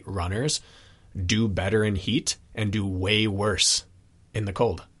light runners do better in heat and do way worse in the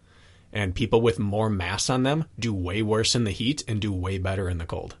cold. And people with more mass on them do way worse in the heat and do way better in the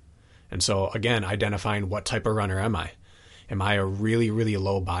cold. And so, again, identifying what type of runner am I? Am I a really, really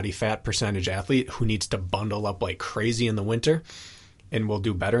low body fat percentage athlete who needs to bundle up like crazy in the winter and will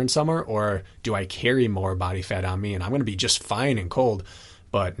do better in summer? Or do I carry more body fat on me and I'm going to be just fine in cold,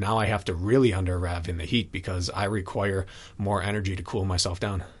 but now I have to really under rev in the heat because I require more energy to cool myself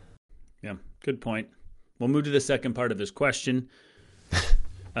down? Yeah, good point. We'll move to the second part of this question.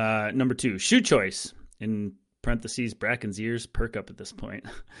 Number 2, shoe choice. In parentheses, Bracken's ears perk up at this point.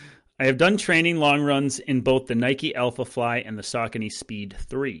 I have done training long runs in both the Nike Alpha Fly and the Saucony Speed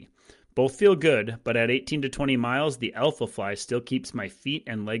 3. Both feel good, but at 18 to 20 miles, the Alpha Fly still keeps my feet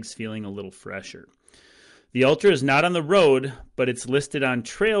and legs feeling a little fresher. The Ultra is not on the road, but it's listed on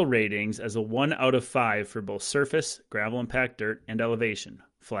trail ratings as a 1 out of 5 for both surface, gravel and packed dirt, and elevation,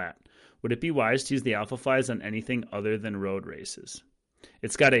 flat. Would it be wise to use the Alpha Flies on anything other than road races?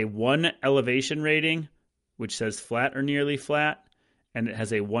 It's got a 1 elevation rating, which says flat or nearly flat, and it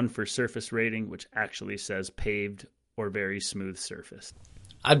has a 1 for surface rating, which actually says paved or very smooth surface.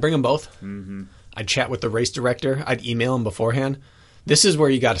 I'd bring them both. Mm-hmm. I'd chat with the race director. I'd email him beforehand. This is where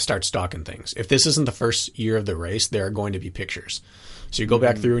you got to start stalking things. If this isn't the first year of the race, there are going to be pictures. So you go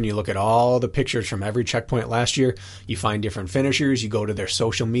back through and you look at all the pictures from every checkpoint last year. You find different finishers. You go to their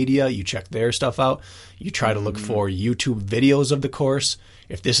social media. You check their stuff out. You try to look for YouTube videos of the course.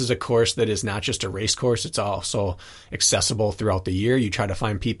 If this is a course that is not just a race course, it's also accessible throughout the year. You try to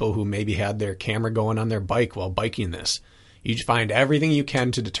find people who maybe had their camera going on their bike while biking this. You find everything you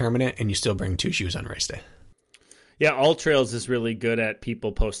can to determine it, and you still bring 2 shoes on race day. Yeah, All Trails is really good at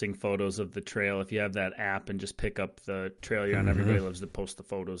people posting photos of the trail. If you have that app and just pick up the trail you're on, everybody loves to post the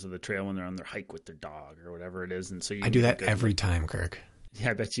photos of the trail when they're on their hike with their dog or whatever it is. And so I do that every time, Kirk.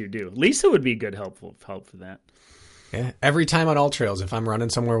 Yeah, I bet you do. Lisa would be good help for that. Yeah, every time on All Trails, if I'm running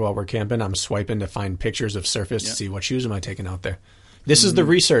somewhere while we're camping, I'm swiping to find pictures of surface to see what shoes am I taking out there. This is the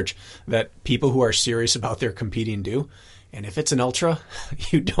research that people who are serious about their competing do. And if it's an ultra,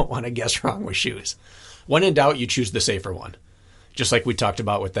 you don't want to guess wrong with shoes. When in doubt, you choose the safer one. Just like we talked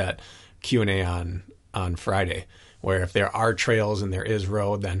about with that Q&A on Friday, where if there are trails and there is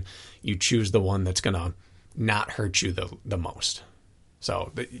road, then you choose the one that's going to not hurt you the most.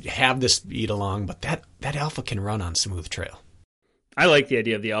 So have the speed along, but that Alpha can run on smooth trail. I like the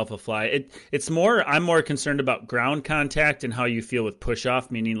idea of the Alpha Fly. I'm more concerned about ground contact and how you feel with push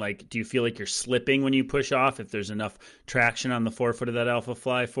off, meaning like, do you feel like you're slipping when you push off if there's enough traction on the forefoot of that Alpha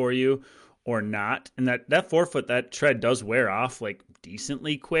Fly for you or not? And that forefoot, that tread does wear off like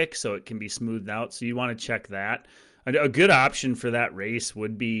decently quick, so it can be smoothed out. So you want to check that. A good option for that race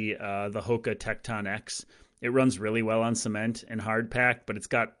would be the Hoka Tecton X. It runs really well on cement and hard pack, but it's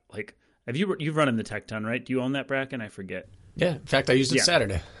got like, you've run in the Tecton, right? Do you own that, Bracken? I forget. Yeah, in fact, I used it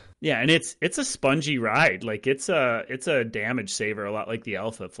Saturday. Yeah, and it's a spongy ride. Like it's a damage saver, a lot like the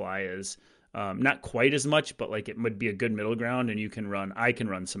Alpha Fly is. Not quite as much, but like it would be a good middle ground, and I can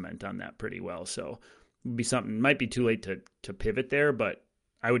run cement on that pretty well. So it would be something. Might be too late to pivot there, but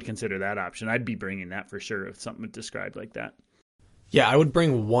I would consider that option. I'd be bringing that for sure if something described like that. Yeah, I would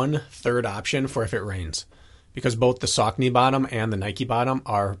bring one third option for if it rains, because both the Saucony bottom and the Nike bottom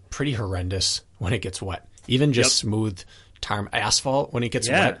are pretty horrendous when it gets wet. Even just smooth asphalt when it gets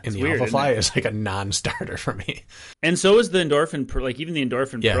wet in the Alpha Fly is like a non-starter for me. And so is the Endorphin Pro. Like even the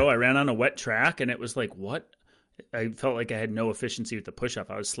Endorphin Pro, I ran on a wet track and it was like, what? I felt like I had no efficiency with the push-off.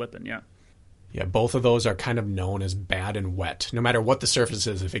 I was slipping, Yeah, both of those are kind of known as bad and wet. No matter what the surface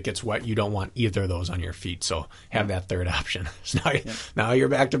is, if it gets wet, you don't want either of those on your feet. So have that third option. So now you're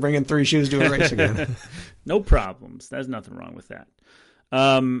back to bringing 3 shoes to a race again. No problems. There's nothing wrong with that.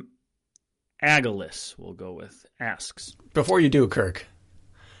 Agalis, we'll go with, asks. Before you do, Kirk,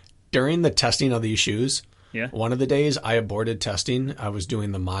 during the testing of these shoes, Yeah. one of the days I aborted testing. I was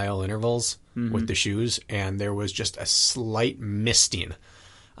doing the mile intervals with the shoes, and there was just a slight misting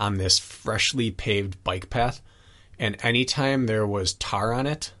on this freshly paved bike path. And anytime there was tar on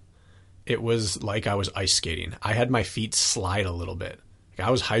it, it was like I was ice skating. I had my feet slide a little bit. Like I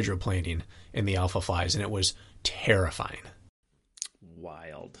was hydroplaning in the Alpha Flies, and it was terrifying.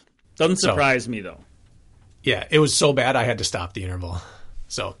 Wild. Doesn't surprise me, though. Yeah, it was so bad I had to stop the interval.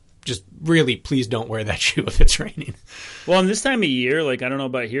 So just really, please don't wear that shoe if it's raining. Well, and this time of year, like I don't know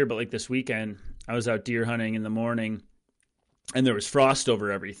about here, but like this weekend, I was out deer hunting in the morning, and there was frost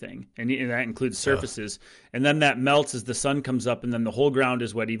over everything, and that includes surfaces. And then that melts as the sun comes up, and then the whole ground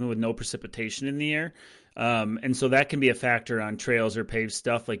is wet, even with no precipitation in the air. And so that can be a factor on trails or paved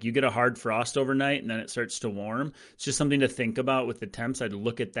stuff. Like you get a hard frost overnight, and then it starts to warm. It's just something to think about with the temps. I'd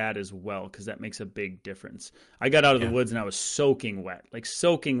look at that as well, because that makes a big difference. I got out of the woods, and I was soaking wet.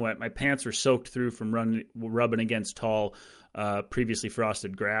 My pants were soaked through from rubbing against tall, previously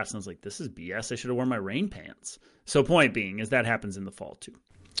frosted grass. And I was like, this is BS. I should have worn my rain pants. So point being is that happens in the fall too.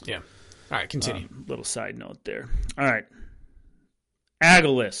 Yeah. All right, continue. Little side note there. All right.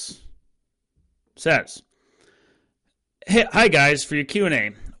 Agilis says, hey, hi guys, for your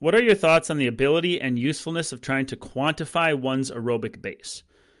Q&A, what are your thoughts on the ability and usefulness of trying to quantify one's aerobic base?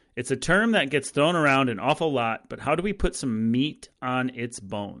 It's a term that gets thrown around an awful lot, but how do we put some meat on its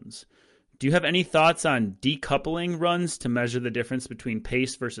bones? Do you have any thoughts on decoupling runs to measure the difference between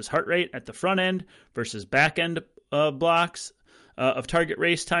pace versus heart rate at the front end versus back end blocks of target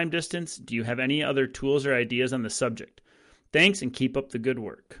race time distance? Do you have any other tools or ideas on the subject? Thanks, and keep up the good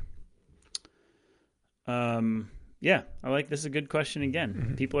work. Yeah, I like this. Is a good question again.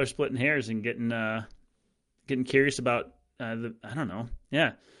 Mm-hmm. People are splitting hairs and getting curious about the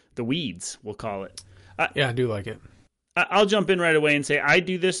weeds, we'll call it. Yeah, I do like it. I'll jump in right away and say I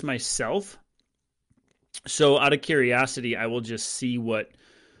do this myself. So out of curiosity, I will just see what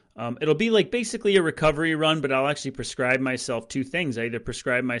it'll be like, basically a recovery run, but I'll actually prescribe myself two things. I either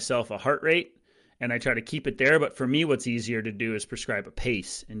prescribe myself a heart rate and I try to keep it there. But for me, what's easier to do is prescribe a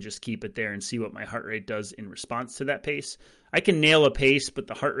pace and just keep it there and see what my heart rate does in response to that pace. I can nail a pace, but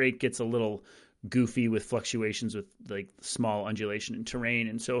the heart rate gets a little goofy with fluctuations with like small undulation in terrain.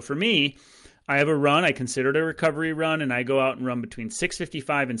 And so for me, I have a run. I consider it a recovery run, and I go out and run between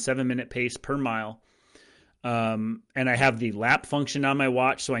 6:55 and 7-minute pace per mile. And I have the lap function on my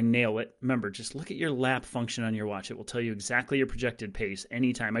watch, so I nail it. Remember, just look at your lap function on your watch. It will tell you exactly your projected pace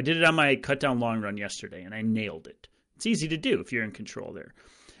anytime. I did it on my cut down long run yesterday, and I nailed it. It's easy to do if you're in control there.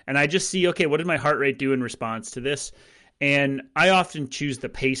 And I just see, okay, what did my heart rate do in response to this? And I often choose the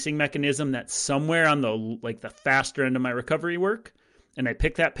pacing mechanism that's somewhere on the faster end of my recovery work. And I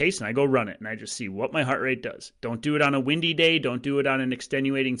pick that pace and I go run it, and I just see what my heart rate does. Don't do it on a windy day. Don't do it on an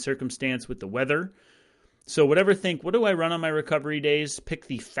extenuating circumstance with the weather. So what do I run on my recovery days? Pick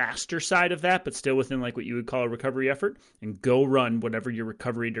the faster side of that, but still within like what you would call a recovery effort, and go run whatever your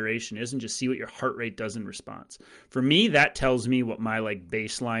recovery duration is and just see what your heart rate does in response. For me, that tells me what my like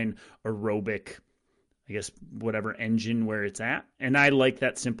baseline aerobic, I guess, whatever engine where it's at. And I like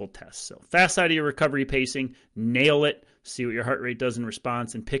that simple test. So fast side of your recovery pacing, nail it, see what your heart rate does in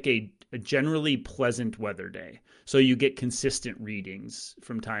response, and pick a generally pleasant weather day so you get consistent readings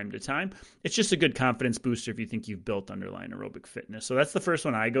from time to time. It's just a good confidence booster if you think you've built underlying aerobic fitness. So that's the first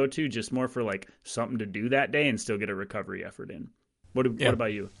one I go to, just more for like something to do that day and still get a recovery effort in. What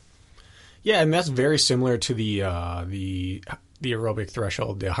about you? Yeah, and that's very similar to the aerobic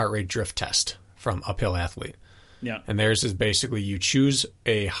threshold, the heart rate drift test from Uphill Athlete. Yeah. And theirs is basically you choose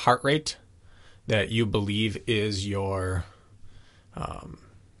a heart rate that you believe is your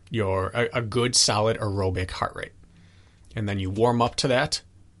a good solid aerobic heart rate. And then you warm up to that,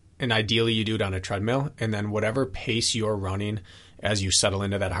 and ideally you do it on a treadmill, and then whatever pace you're running as you settle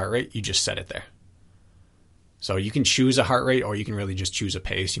into that heart rate, you just set it there. So you can choose a heart rate, or you can really just choose a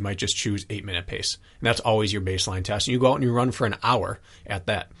pace. You might just choose 8-minute pace. And that's always your baseline test. And you go out and you run for an hour at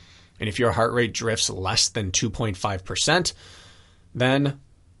that. And if your heart rate drifts less than 2.5%, then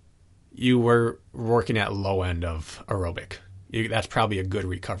you were working at low end of aerobic. That's probably a good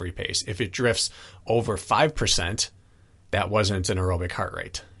recovery pace. If it drifts over 5%, that wasn't an aerobic heart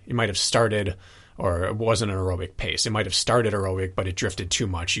rate. You might have started, or it wasn't an aerobic pace. It might have started aerobic, but it drifted too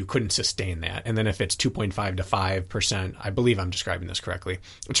much. You couldn't sustain that. And then if it's 2.5 to 5%, I believe I'm describing this correctly,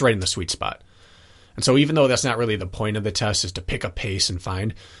 it's right in the sweet spot. And so even though that's not really the point of the test, is to pick a pace and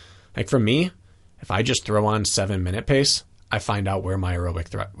find, like for me, if I just throw on 7-minute pace, I find out where my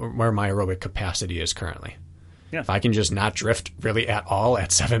aerobic capacity is currently. Yeah. If I can just not drift really at all at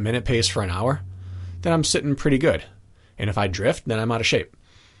 7-minute pace for an hour, then I'm sitting pretty good. And if I drift, then I'm out of shape.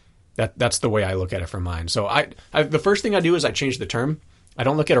 That's the way I look at it for mine. So the first thing I do is I change the term. I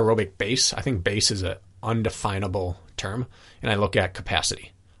don't look at aerobic base. I think base is an undefinable term, and I look at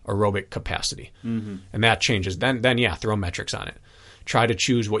capacity, aerobic capacity, and that changes. Then yeah, throw metrics on it. Try to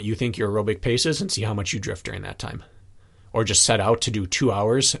choose what you think your aerobic pace is and see how much you drift during that time, or just set out to do 2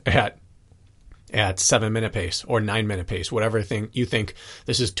 hours at 7-minute pace or 9-minute pace, whatever thing you think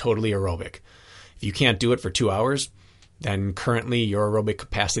this is totally aerobic. If you can't do it for 2 hours, then currently your aerobic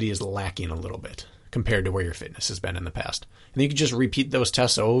capacity is lacking a little bit compared to where your fitness has been in the past. And you can just repeat those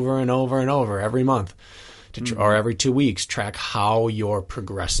tests over and over and over every month or every 2 weeks, track how you're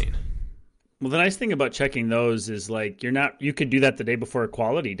progressing. Well, the nice thing about checking those is like you could do that the day before a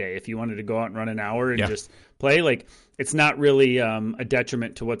quality day if you wanted to go out and run an hour and just play. Like it's not really a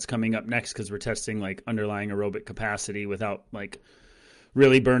detriment to what's coming up next because we're testing like underlying aerobic capacity without like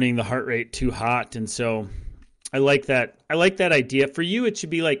really burning the heart rate too hot. And so I like that. I like that idea. For you, it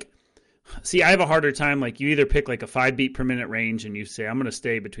should be like, see, I have a harder time. Like you either pick like a 5 beat per minute range and you say, I'm going to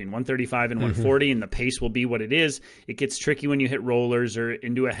stay between 135 and 140 and the pace will be what it is. It gets tricky when you hit rollers or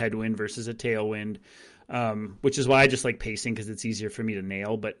into a headwind versus a tailwind, which is why I just like pacing because it's easier for me to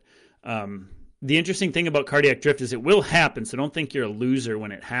nail. But the interesting thing about cardiac drift is it will happen. So don't think you're a loser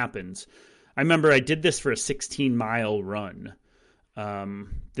when it happens. I remember I did this for a 16-mile run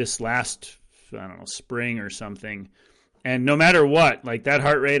this last, I don't know, spring or something. And no matter what, like that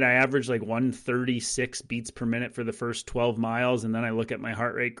heart rate, I averaged like 136 beats per minute for the first 12 miles. And then I look at my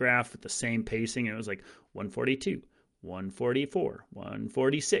heart rate graph with the same pacing, and it was like 142, 144,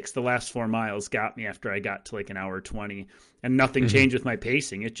 146. The last 4 miles got me after I got to like an hour 20, and nothing changed with my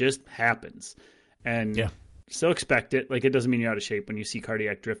pacing. It just happens. And so expect it. Like it doesn't mean you're out of shape when you see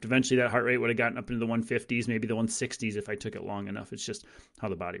cardiac drift. Eventually that heart rate would have gotten up into the 150s, maybe the 160s if I took it long enough. It's just how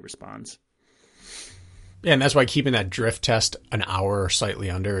the body responds. Yeah, and that's why keeping that drift test an hour or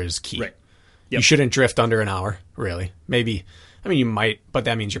slightly under is key. Right. Yep. You shouldn't drift under an hour, really. Maybe, I mean, you might, but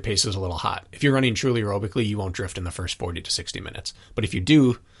that means your pace is a little hot. If you're running truly aerobically, you won't drift in the first 40 to 60 minutes. But if you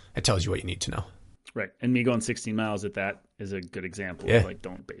do, it tells you what you need to know. Right. And me going 16 miles at that is a good example of like,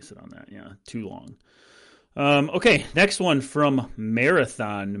 don't base it on that. Yeah, too long. Okay, next one from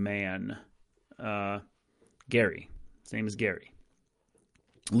Marathon Man. Gary. His name is Gary.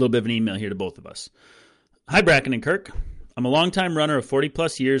 A little bit of an email here to both of us. Hi, Bracken and Kirk. I'm a longtime runner of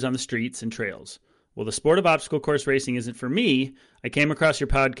 40-plus years on the streets and trails. Well, the sport of obstacle course racing isn't for me. I came across your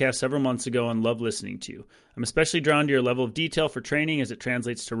podcast several months ago and love listening to you. I'm especially drawn to your level of detail for training as it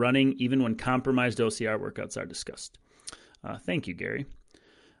translates to running, even when compromised OCR workouts are discussed. Thank you, Gary.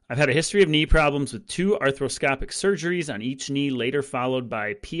 I've had a history of knee problems with 2 arthroscopic surgeries on each knee, later followed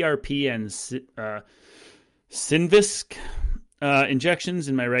by PRP and Synvisc injections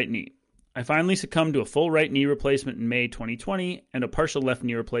in my right knee. I finally succumbed to a full right knee replacement in May 2020 and a partial left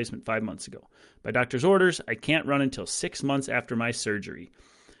knee replacement 5 months ago. By doctor's orders, I can't run until 6 months after my surgery.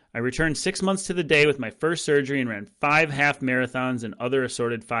 I returned 6 months to the day with my first surgery and ran 5 half marathons and other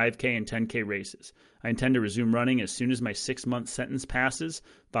assorted 5K and 10K races. I intend to resume running as soon as my 6-month sentence passes,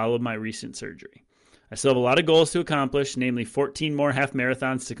 followed my recent surgery. I still have a lot of goals to accomplish, namely 14 more half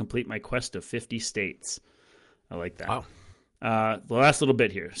marathons to complete my quest of 50 states. I like that. Wow. The last little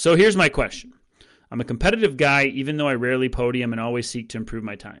bit here. So here's my question. I'm a competitive guy, even though I rarely podium and always seek to improve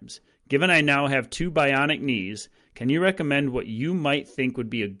my times. Given I now have 2 bionic knees, can you recommend what you might think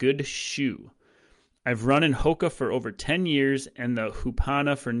would be a good shoe? I've run in Hoka for over 10 years and the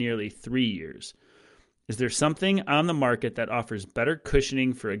Hupana for nearly 3 years. Is there something on the market that offers better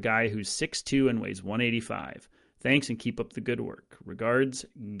cushioning for a guy who's 6'2" and weighs 185? Thanks and keep up the good work. Regards,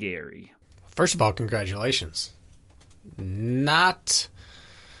 Gary. First of all, congratulations. I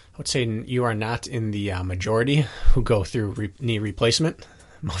would say you are not in the majority who go through knee replacement.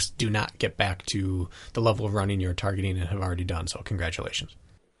 Most do not get back to the level of running you're targeting and have already done. So congratulations.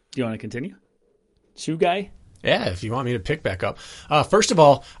 Do you want to continue? Shoe guy? Yeah, if you want me to pick back up. First of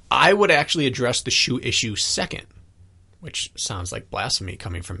all, I would actually address the shoe issue second, which sounds like blasphemy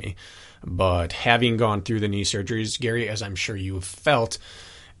coming from me. But having gone through the knee surgeries, Gary, as I'm sure you've felt,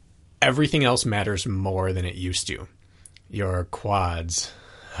 everything else matters more than it used to. Your quads,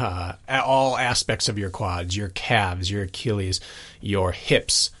 all aspects of your quads, your calves, your Achilles, your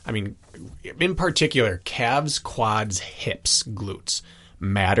hips. I mean, in particular, calves, quads, hips, glutes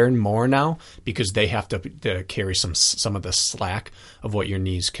matter more now because they have to carry some of the slack of what your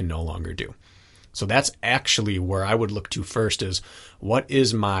knees can no longer do. So that's actually where I would look to first is what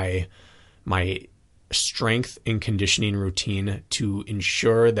is my strength and conditioning routine to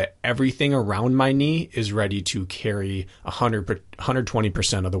ensure that everything around my knee is ready to carry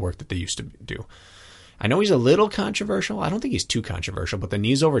 120% of the work that they used to do. I know he's a little controversial. I don't think he's too controversial, but the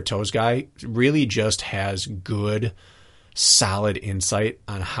knees over toes guy really just has good, solid insight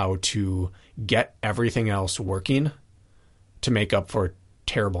on how to get everything else working to make up for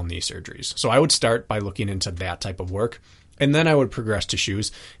terrible knee surgeries. So I would start by looking into that type of work, and then I would progress to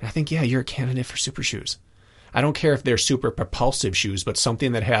shoes. And I think, yeah, you're a candidate for super shoes. I don't care if they're super propulsive shoes, but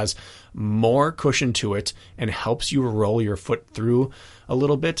something that has more cushion to it and helps you roll your foot through a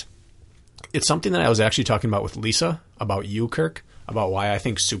little bit. It's something that I was actually talking about with Lisa, about you, Kirk, about why I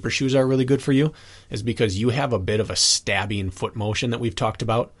think super shoes are really good for you, is because you have a bit of a stabbing foot motion that we've talked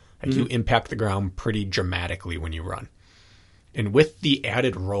about. Like you impact the ground pretty dramatically when you run. And with the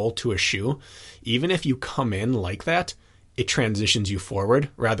added roll to a shoe, even if you come in like that, it transitions you forward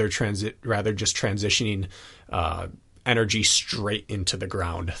rather just transitioning energy straight into the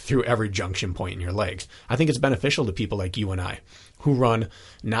ground through every junction point in your legs. I think it's beneficial to people like you and I who run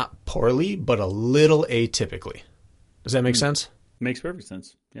not poorly, but a little atypically. Does that make sense? Makes perfect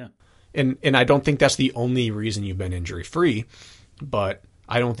sense. Yeah. And I don't think that's the only reason you've been injury free, but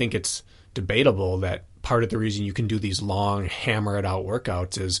I don't think it's debatable that part of the reason you can do these long hammer it out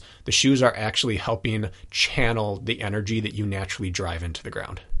workouts is the shoes are actually helping channel the energy that you naturally drive into the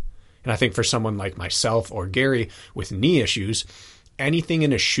ground. And I think for someone like myself or Gary with knee issues, anything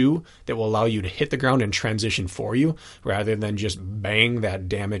in a shoe that will allow you to hit the ground and transition for you rather than just bang that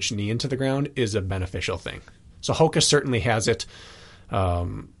damaged knee into the ground is a beneficial thing. So Hoka certainly has it.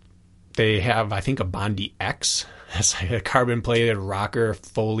 They have, I think, a Bondi X. It's like a carbon-plated rocker,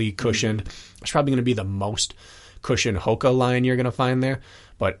 fully cushioned. It's probably going to be the most cushioned Hoka line you're going to find there.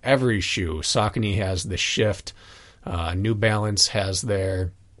 But every shoe, Saucony has the Shift. New Balance has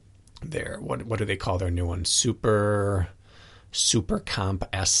their what do they call their new one? Super Comp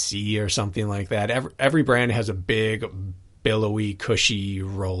SC or something like that. Every brand has a big, billowy, cushy,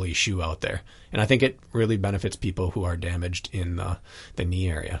 rolly shoe out there. And I think it really benefits people who are damaged in the knee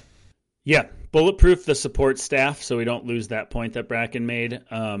area. Yeah, bulletproof the support staff so we don't lose that point that Bracken made.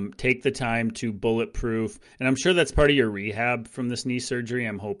 Take the time to bulletproof, and I'm sure that's part of your rehab from this knee surgery.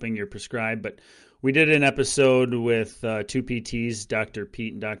 I'm hoping you're prescribed, but we did an episode with two PTs, Dr.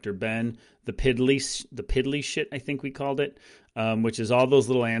 Pete and Dr. Ben, the piddly shit, I think we called it, which is all those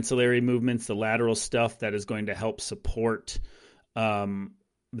little ancillary movements, the lateral stuff that is going to help support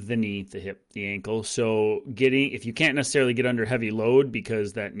the knee, the hip, the ankle. So if you can't necessarily get under heavy load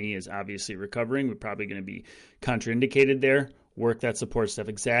because that knee is obviously recovering, we're probably going to be contraindicated there. Work that support stuff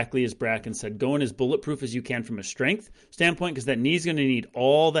exactly as Bracken said. Go in as bulletproof as you can from a strength standpoint because that knee is going to need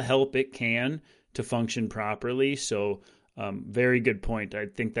all the help it can to function properly. So very good point. I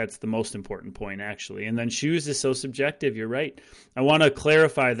think that's the most important point, actually. And then shoes is so subjective. You're right. I want to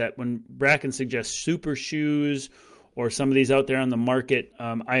clarify that when Bracken suggests super shoes or some of these out there on the market,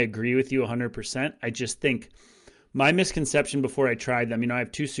 I agree with you 100%. I just think my misconception before I tried them, I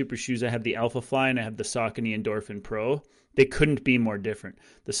have two super shoes. I have the Alpha Fly and I have the Saucony Endorphin Pro. They couldn't be more different.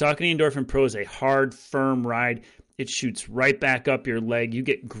 The Saucony Endorphin Pro is a hard, firm ride. It shoots right back up your leg. You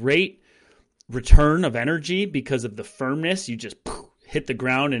get great return of energy because of the firmness. You just hit the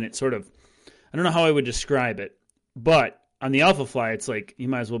ground and it sort of, I don't know how I would describe it, but on the Alpha Fly, it's like you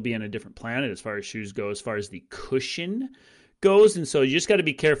might as well be on a different planet as far as shoes go, as far as the cushion goes. And so you just got to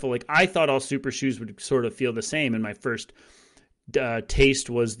be careful. Like I thought all super shoes would sort of feel the same. And my first taste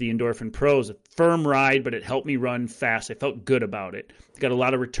was the Endorphin Pros, a firm ride, but it helped me run fast. I felt good about it. Got a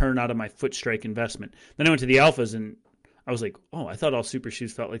lot of return out of my foot strike investment. Then I went to the Alphas and I was like, oh, I thought all super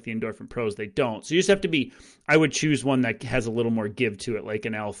shoes felt like the Endorphin Pros. They don't. So you just have to be, I would choose one that has a little more give to it, like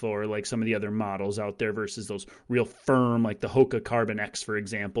an Alpha or like some of the other models out there versus those real firm, like the Hoka Carbon X, for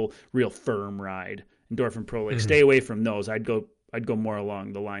example, real firm ride. Endorphin Pro, like stay away from those. I'd go more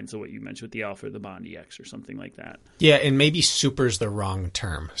along the lines of what you mentioned with the Alpha or the Bondi X or something like that. Yeah, and maybe super's the wrong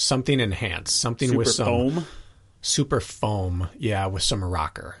term. Something enhanced, something super with some foam. Super foam, yeah, with some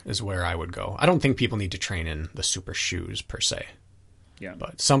rocker is where I would go. I don't think people need to train in the super shoes per se. Yeah.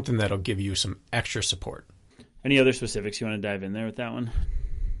 But something that'll give you some extra support. Any other specifics you want to dive in there with that one?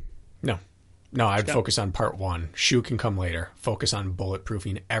 No, I'd focus on part one. Shoe can come later. Focus on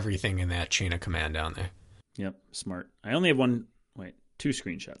bulletproofing everything in that chain of command down there. Yep, smart. I only have two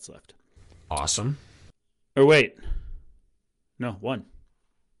screenshots left. Awesome. Or wait. No, one.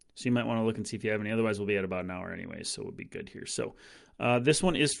 So you might want to look and see if you have any. Otherwise, we'll be at about an hour anyways, so we'll be good here. So this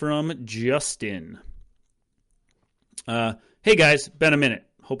one is from Justin. Hey, guys. Been a minute.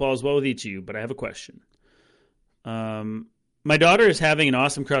 Hope all is well with each of you, but I have a question. My daughter is having an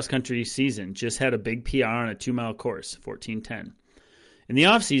awesome cross-country season. Just had a big PR on a 2-mile course, 14:10. In the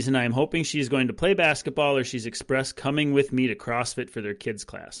off-season, I am hoping she's going to play basketball or she's expressed coming with me to CrossFit for their kids'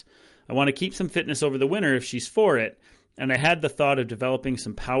 class. I want to keep some fitness over the winter if she's for it. And I had the thought of developing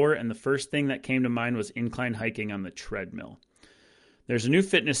some power, and the first thing that came to mind was incline hiking on the treadmill. There's a new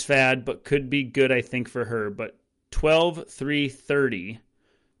fitness fad, but could be good, I think, for her. But 12-3-30,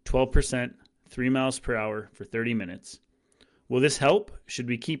 12%, 3 miles per hour for 30 minutes. Will this help? Should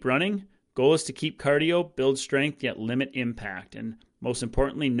we keep running? Goal is to keep cardio, build strength, yet limit impact. And most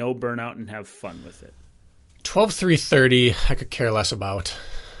importantly, no burnout and have fun with it. 12-3-30, I could care less about.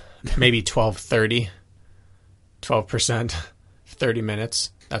 Maybe 12-30, 12%, 30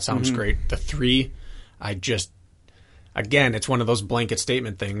 minutes. That sounds great. The 3, again, it's one of those blanket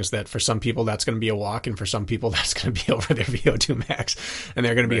statement things that for some people that's going to be a walk, and for some people that's going to be over their VO2 max, and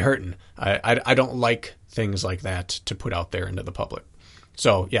they're going to be hurting. I don't like things like that to put out there into the public.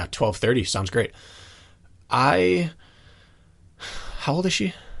 So, yeah, 12-30 sounds great. How old is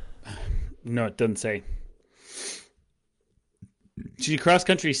she? No, it doesn't say. She's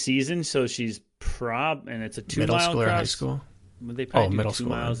cross-country season, so she's and it's a 2 middle mile school or cross. High school? They probably do middle 2 school,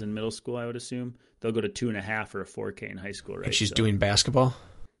 miles in middle school, I would assume. They'll go to 2.5 or a 4K in high school, right? And she's doing basketball?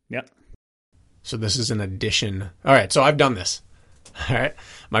 Yep. So this is an addition. All right, so I've done this. All right.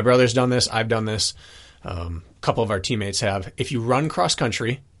 My brother's done this. I've done this. A couple of our teammates have. If you run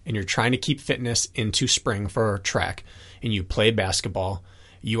cross-country and you're trying to keep fitness into spring for track and you play basketball,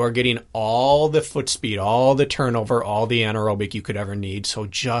 you are getting all the foot speed, all the turnover, all the anaerobic you could ever need. So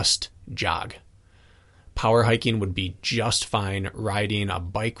just jog. Power hiking would be just fine. Riding a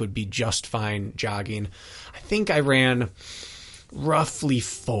bike would be just fine. Jogging. I think I ran roughly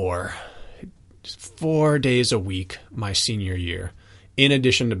 4 days a week my senior year. In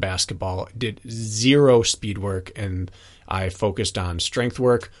addition to basketball, did 0 speed work, and I focused on strength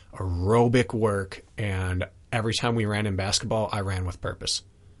work, aerobic work, and every time we ran in basketball, I ran with purpose.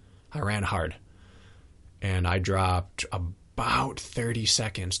 I ran hard. And I dropped about 30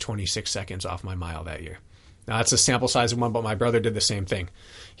 seconds, 26 seconds off my mile that year. Now, that's a sample size of 1, but my brother did the same thing.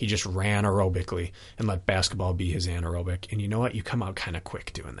 He just ran aerobically and let basketball be his anaerobic. And you know what? You come out kind of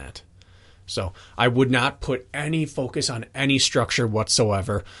quick doing that. So I would not put any focus on any structure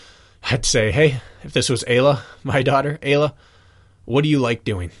whatsoever. I'd say, hey, if this was Ayla, my daughter, Ayla, what do you like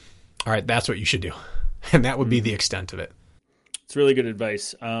doing? All right, that's what you should do. And that would be the extent of it. It's really good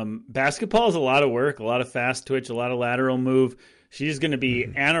advice. Basketball is a lot of work, a lot of fast twitch, a lot of lateral move. She's going to be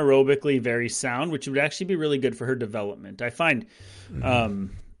anaerobically very sound, which would actually be really good for her development. I find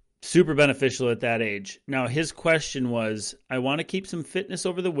super beneficial at that age. Now, his question was, I want to keep some fitness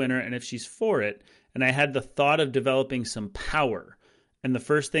over the winter, and if she's for it, and I had the thought of developing some power. And the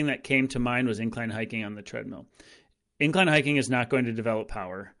first thing that came to mind was incline hiking on the treadmill. Incline hiking is not going to develop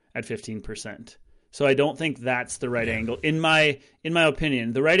power at 15%. So I don't think that's the right angle. In my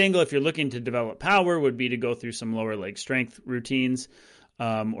opinion, the right angle, if you're looking to develop power, would be to go through some lower leg strength routines,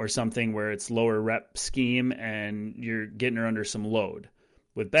 or something where it's lower rep scheme and you're getting her under some load.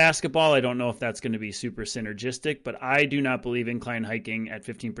 With basketball, I don't know if that's going to be super synergistic, but I do not believe incline hiking at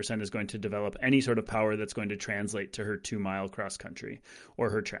 15% is going to develop any sort of power that's going to translate to her 2 mile cross country or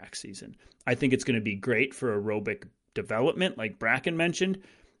her track season. I think it's going to be great for aerobic development, like Bracken mentioned.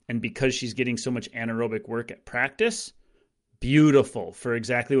 And because she's getting so much anaerobic work at practice, beautiful for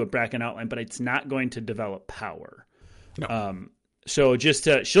exactly what Bracken outlined, but it's not going to develop power. No. So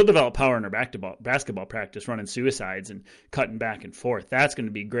she'll develop power in her basketball practice, running suicides and cutting back and forth. That's going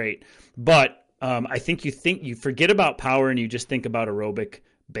to be great. But I think you forget about power and you just think about aerobic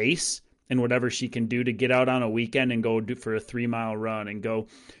base and whatever she can do to get out on a weekend and go do for a 3 mile run and go,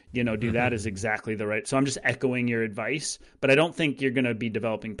 do that is exactly the right. So I'm just echoing your advice, but I don't think you're going to be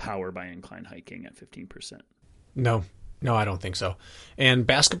developing power by incline hiking at 15%. No, I don't think so. And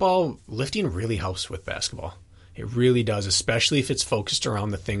basketball, lifting really helps with basketball. It really does, especially if it's focused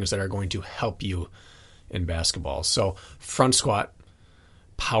around the things that are going to help you in basketball. So front squat,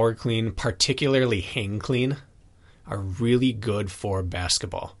 power clean, particularly hang clean, are really good for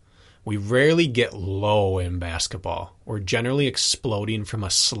basketball. We rarely get low in basketball. We're generally exploding from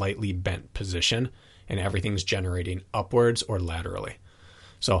a slightly bent position, and everything's generating upwards or laterally.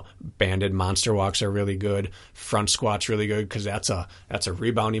 So banded monster walks are really good. Front squat's really good because that's a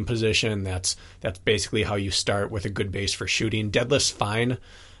rebounding position. That's basically how you start with a good base for shooting. Deadlift's fine,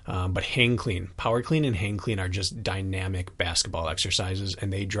 but hang clean, power clean, and hang clean are just dynamic basketball exercises,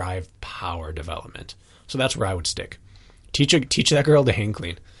 and they drive power development. So that's where I would stick. Teach that girl to hang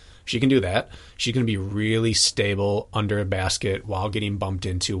clean. She can do that. She can be really stable under a basket while getting bumped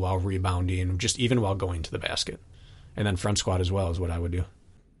into, while rebounding, just even while going to the basket. And then front squat as well is what I would do.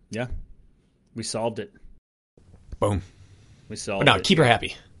 Yeah. We solved it. Boom. We solved it. But no, it. keep her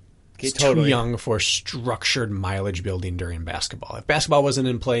happy. It's too young for structured mileage building during basketball. If basketball wasn't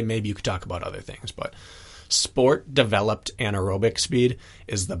in play, maybe you could talk about other things, but sport developed anaerobic speed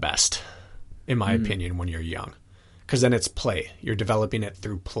is the best, in my opinion, when you're young. Because then it's play. You're developing it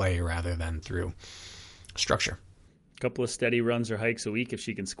through play rather than through structure. A couple of steady runs or hikes a week if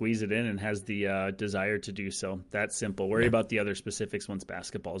she can squeeze it in and has the desire to do so. That's simple. Worry about the other specifics once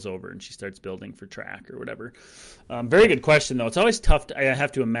basketball's over and she starts building for track or whatever. Very good question, though. It's always tough. I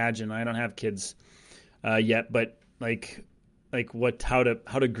have to imagine. I don't have kids yet, but how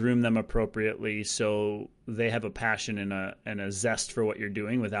to groom them appropriately so they have a passion and a zest for what you're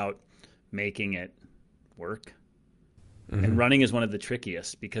doing without making it work. Mm-hmm. And running is one of the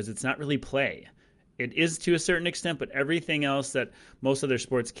trickiest because it's not really play. It is to a certain extent, but everything else that most other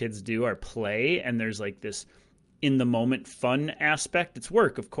sports kids do are play, and there's like this in-the-moment fun aspect. It's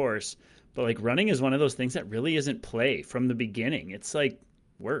work, of course, but like running is one of those things that really isn't play from the beginning. It's like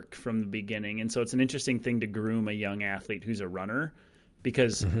work from the beginning, and so it's an interesting thing to groom a young athlete who's a runner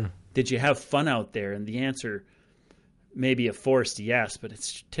because did you have fun out there? And the answer may be a forced yes, but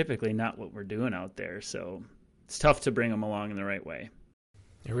it's typically not what we're doing out there, so it's tough to bring them along in the right way.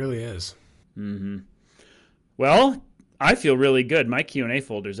 It really is. Mm-hmm. Well, I feel really good. My Q&A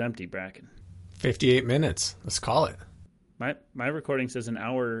folder's empty, Bracken. 58 minutes. Let's call it. My recording says 1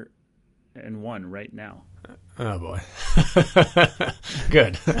 hour and 1 right now. Oh, boy.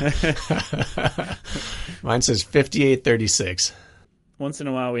 Good. Mine says 58:36. Once in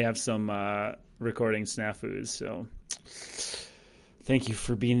a while, we have some recording snafus, so thank you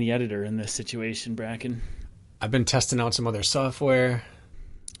for being the editor in this situation, Bracken. I've been testing out some other software.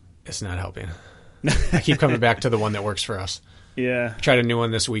 It's not helping. I keep coming back to the one that works for us. Yeah. I tried a new one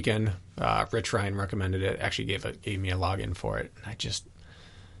this weekend. Rich Ryan recommended it. Actually gave me a login for it.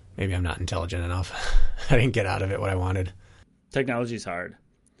 Maybe I'm not intelligent enough. I didn't get out of it what I wanted. Technology's hard.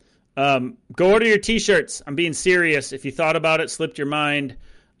 Go order your T-shirts. I'm being serious. If you thought about it, slipped your mind,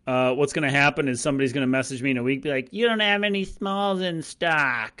 what's going to happen is somebody's going to message me in a week, be like, you don't have any smalls in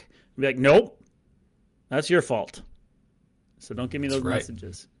stock. I'll be like, nope. That's your fault. So don't give me those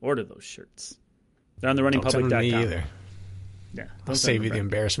messages. Order those shirts. They're on therunningpublic.com. Don't send me either. Yeah, I'll save you the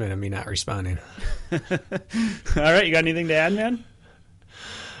embarrassment of me not responding. All right, you got anything to add, man?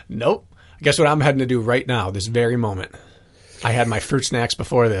 Nope. Guess what I'm heading to do right now, this very moment? I had my fruit snacks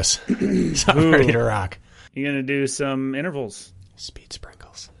before this, so I'm ready to rock. You going to do some intervals? Speed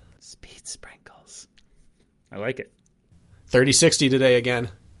sprinkles. I like it. 30-60 today again.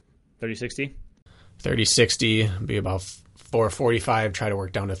 30-60? 30-60, be about 4:45, try to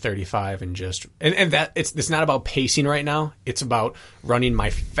work down to 35 and just and that it's not about pacing right now. It's about running my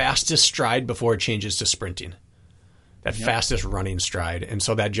fastest stride before it changes to sprinting. That fastest running stride. And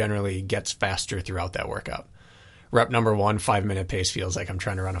so that generally gets faster throughout that workout. Rep number 1, 5-minute pace feels like I'm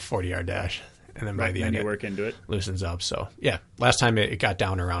trying to run a 40-yard dash. And then by the end, you work into it. Loosens up. So, yeah, last time it got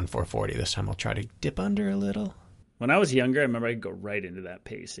down around 4:40. This time I'll try to dip under a little. When I was younger, I remember I could go right into that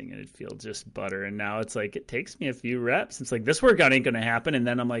pacing and it'd feel just butter. And now it's like, it takes me a few reps. It's like, this workout ain't going to happen. And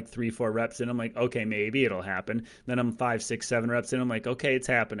then I'm like 3-4 reps in. I'm like, okay, maybe it'll happen. Then I'm 5, 6, 7 reps in. I'm like, okay, it's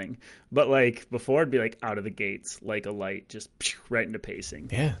happening. But like before, it'd be like out of the gates, like a light, just right into pacing.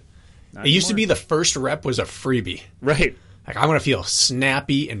 Yeah. It used to be the first rep was a freebie. Right. Like I want to feel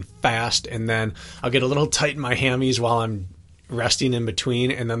snappy and fast. And then I'll get a little tight in my hammies while I'm resting in between.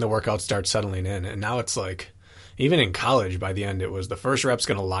 And then the workout starts settling in. And now it's like, even in college, by the end, it was the first rep's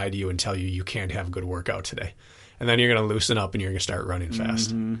going to lie to you and tell you can't have a good workout today. And then you're going to loosen up and you're going to start running fast.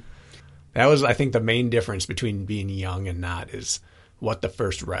 Mm-hmm. That was, I think, the main difference between being young and not is what the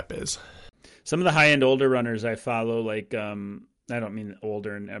first rep is. Some of the high-end older runners I follow, like, I don't mean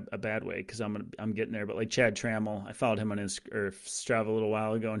older in a bad way because I'm getting there, but like Chad Trammell, I followed him on his Strava a little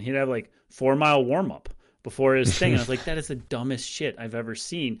while ago, and he'd have like 4-mile warm-up before his thing. And I was like, that is the dumbest shit I've ever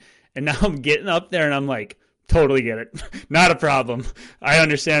seen. And now I'm getting up there and I'm like, totally get it. Not a problem. I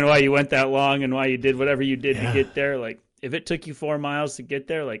understand why you went that long and why you did whatever you did to get there. Like, if it took you 4 miles to get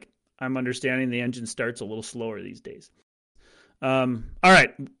there, like, I'm understanding the engine starts a little slower these days. All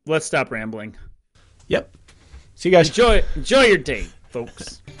right, let's stop rambling. Yep. See you guys. Enjoy your day,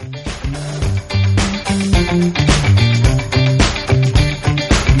 folks.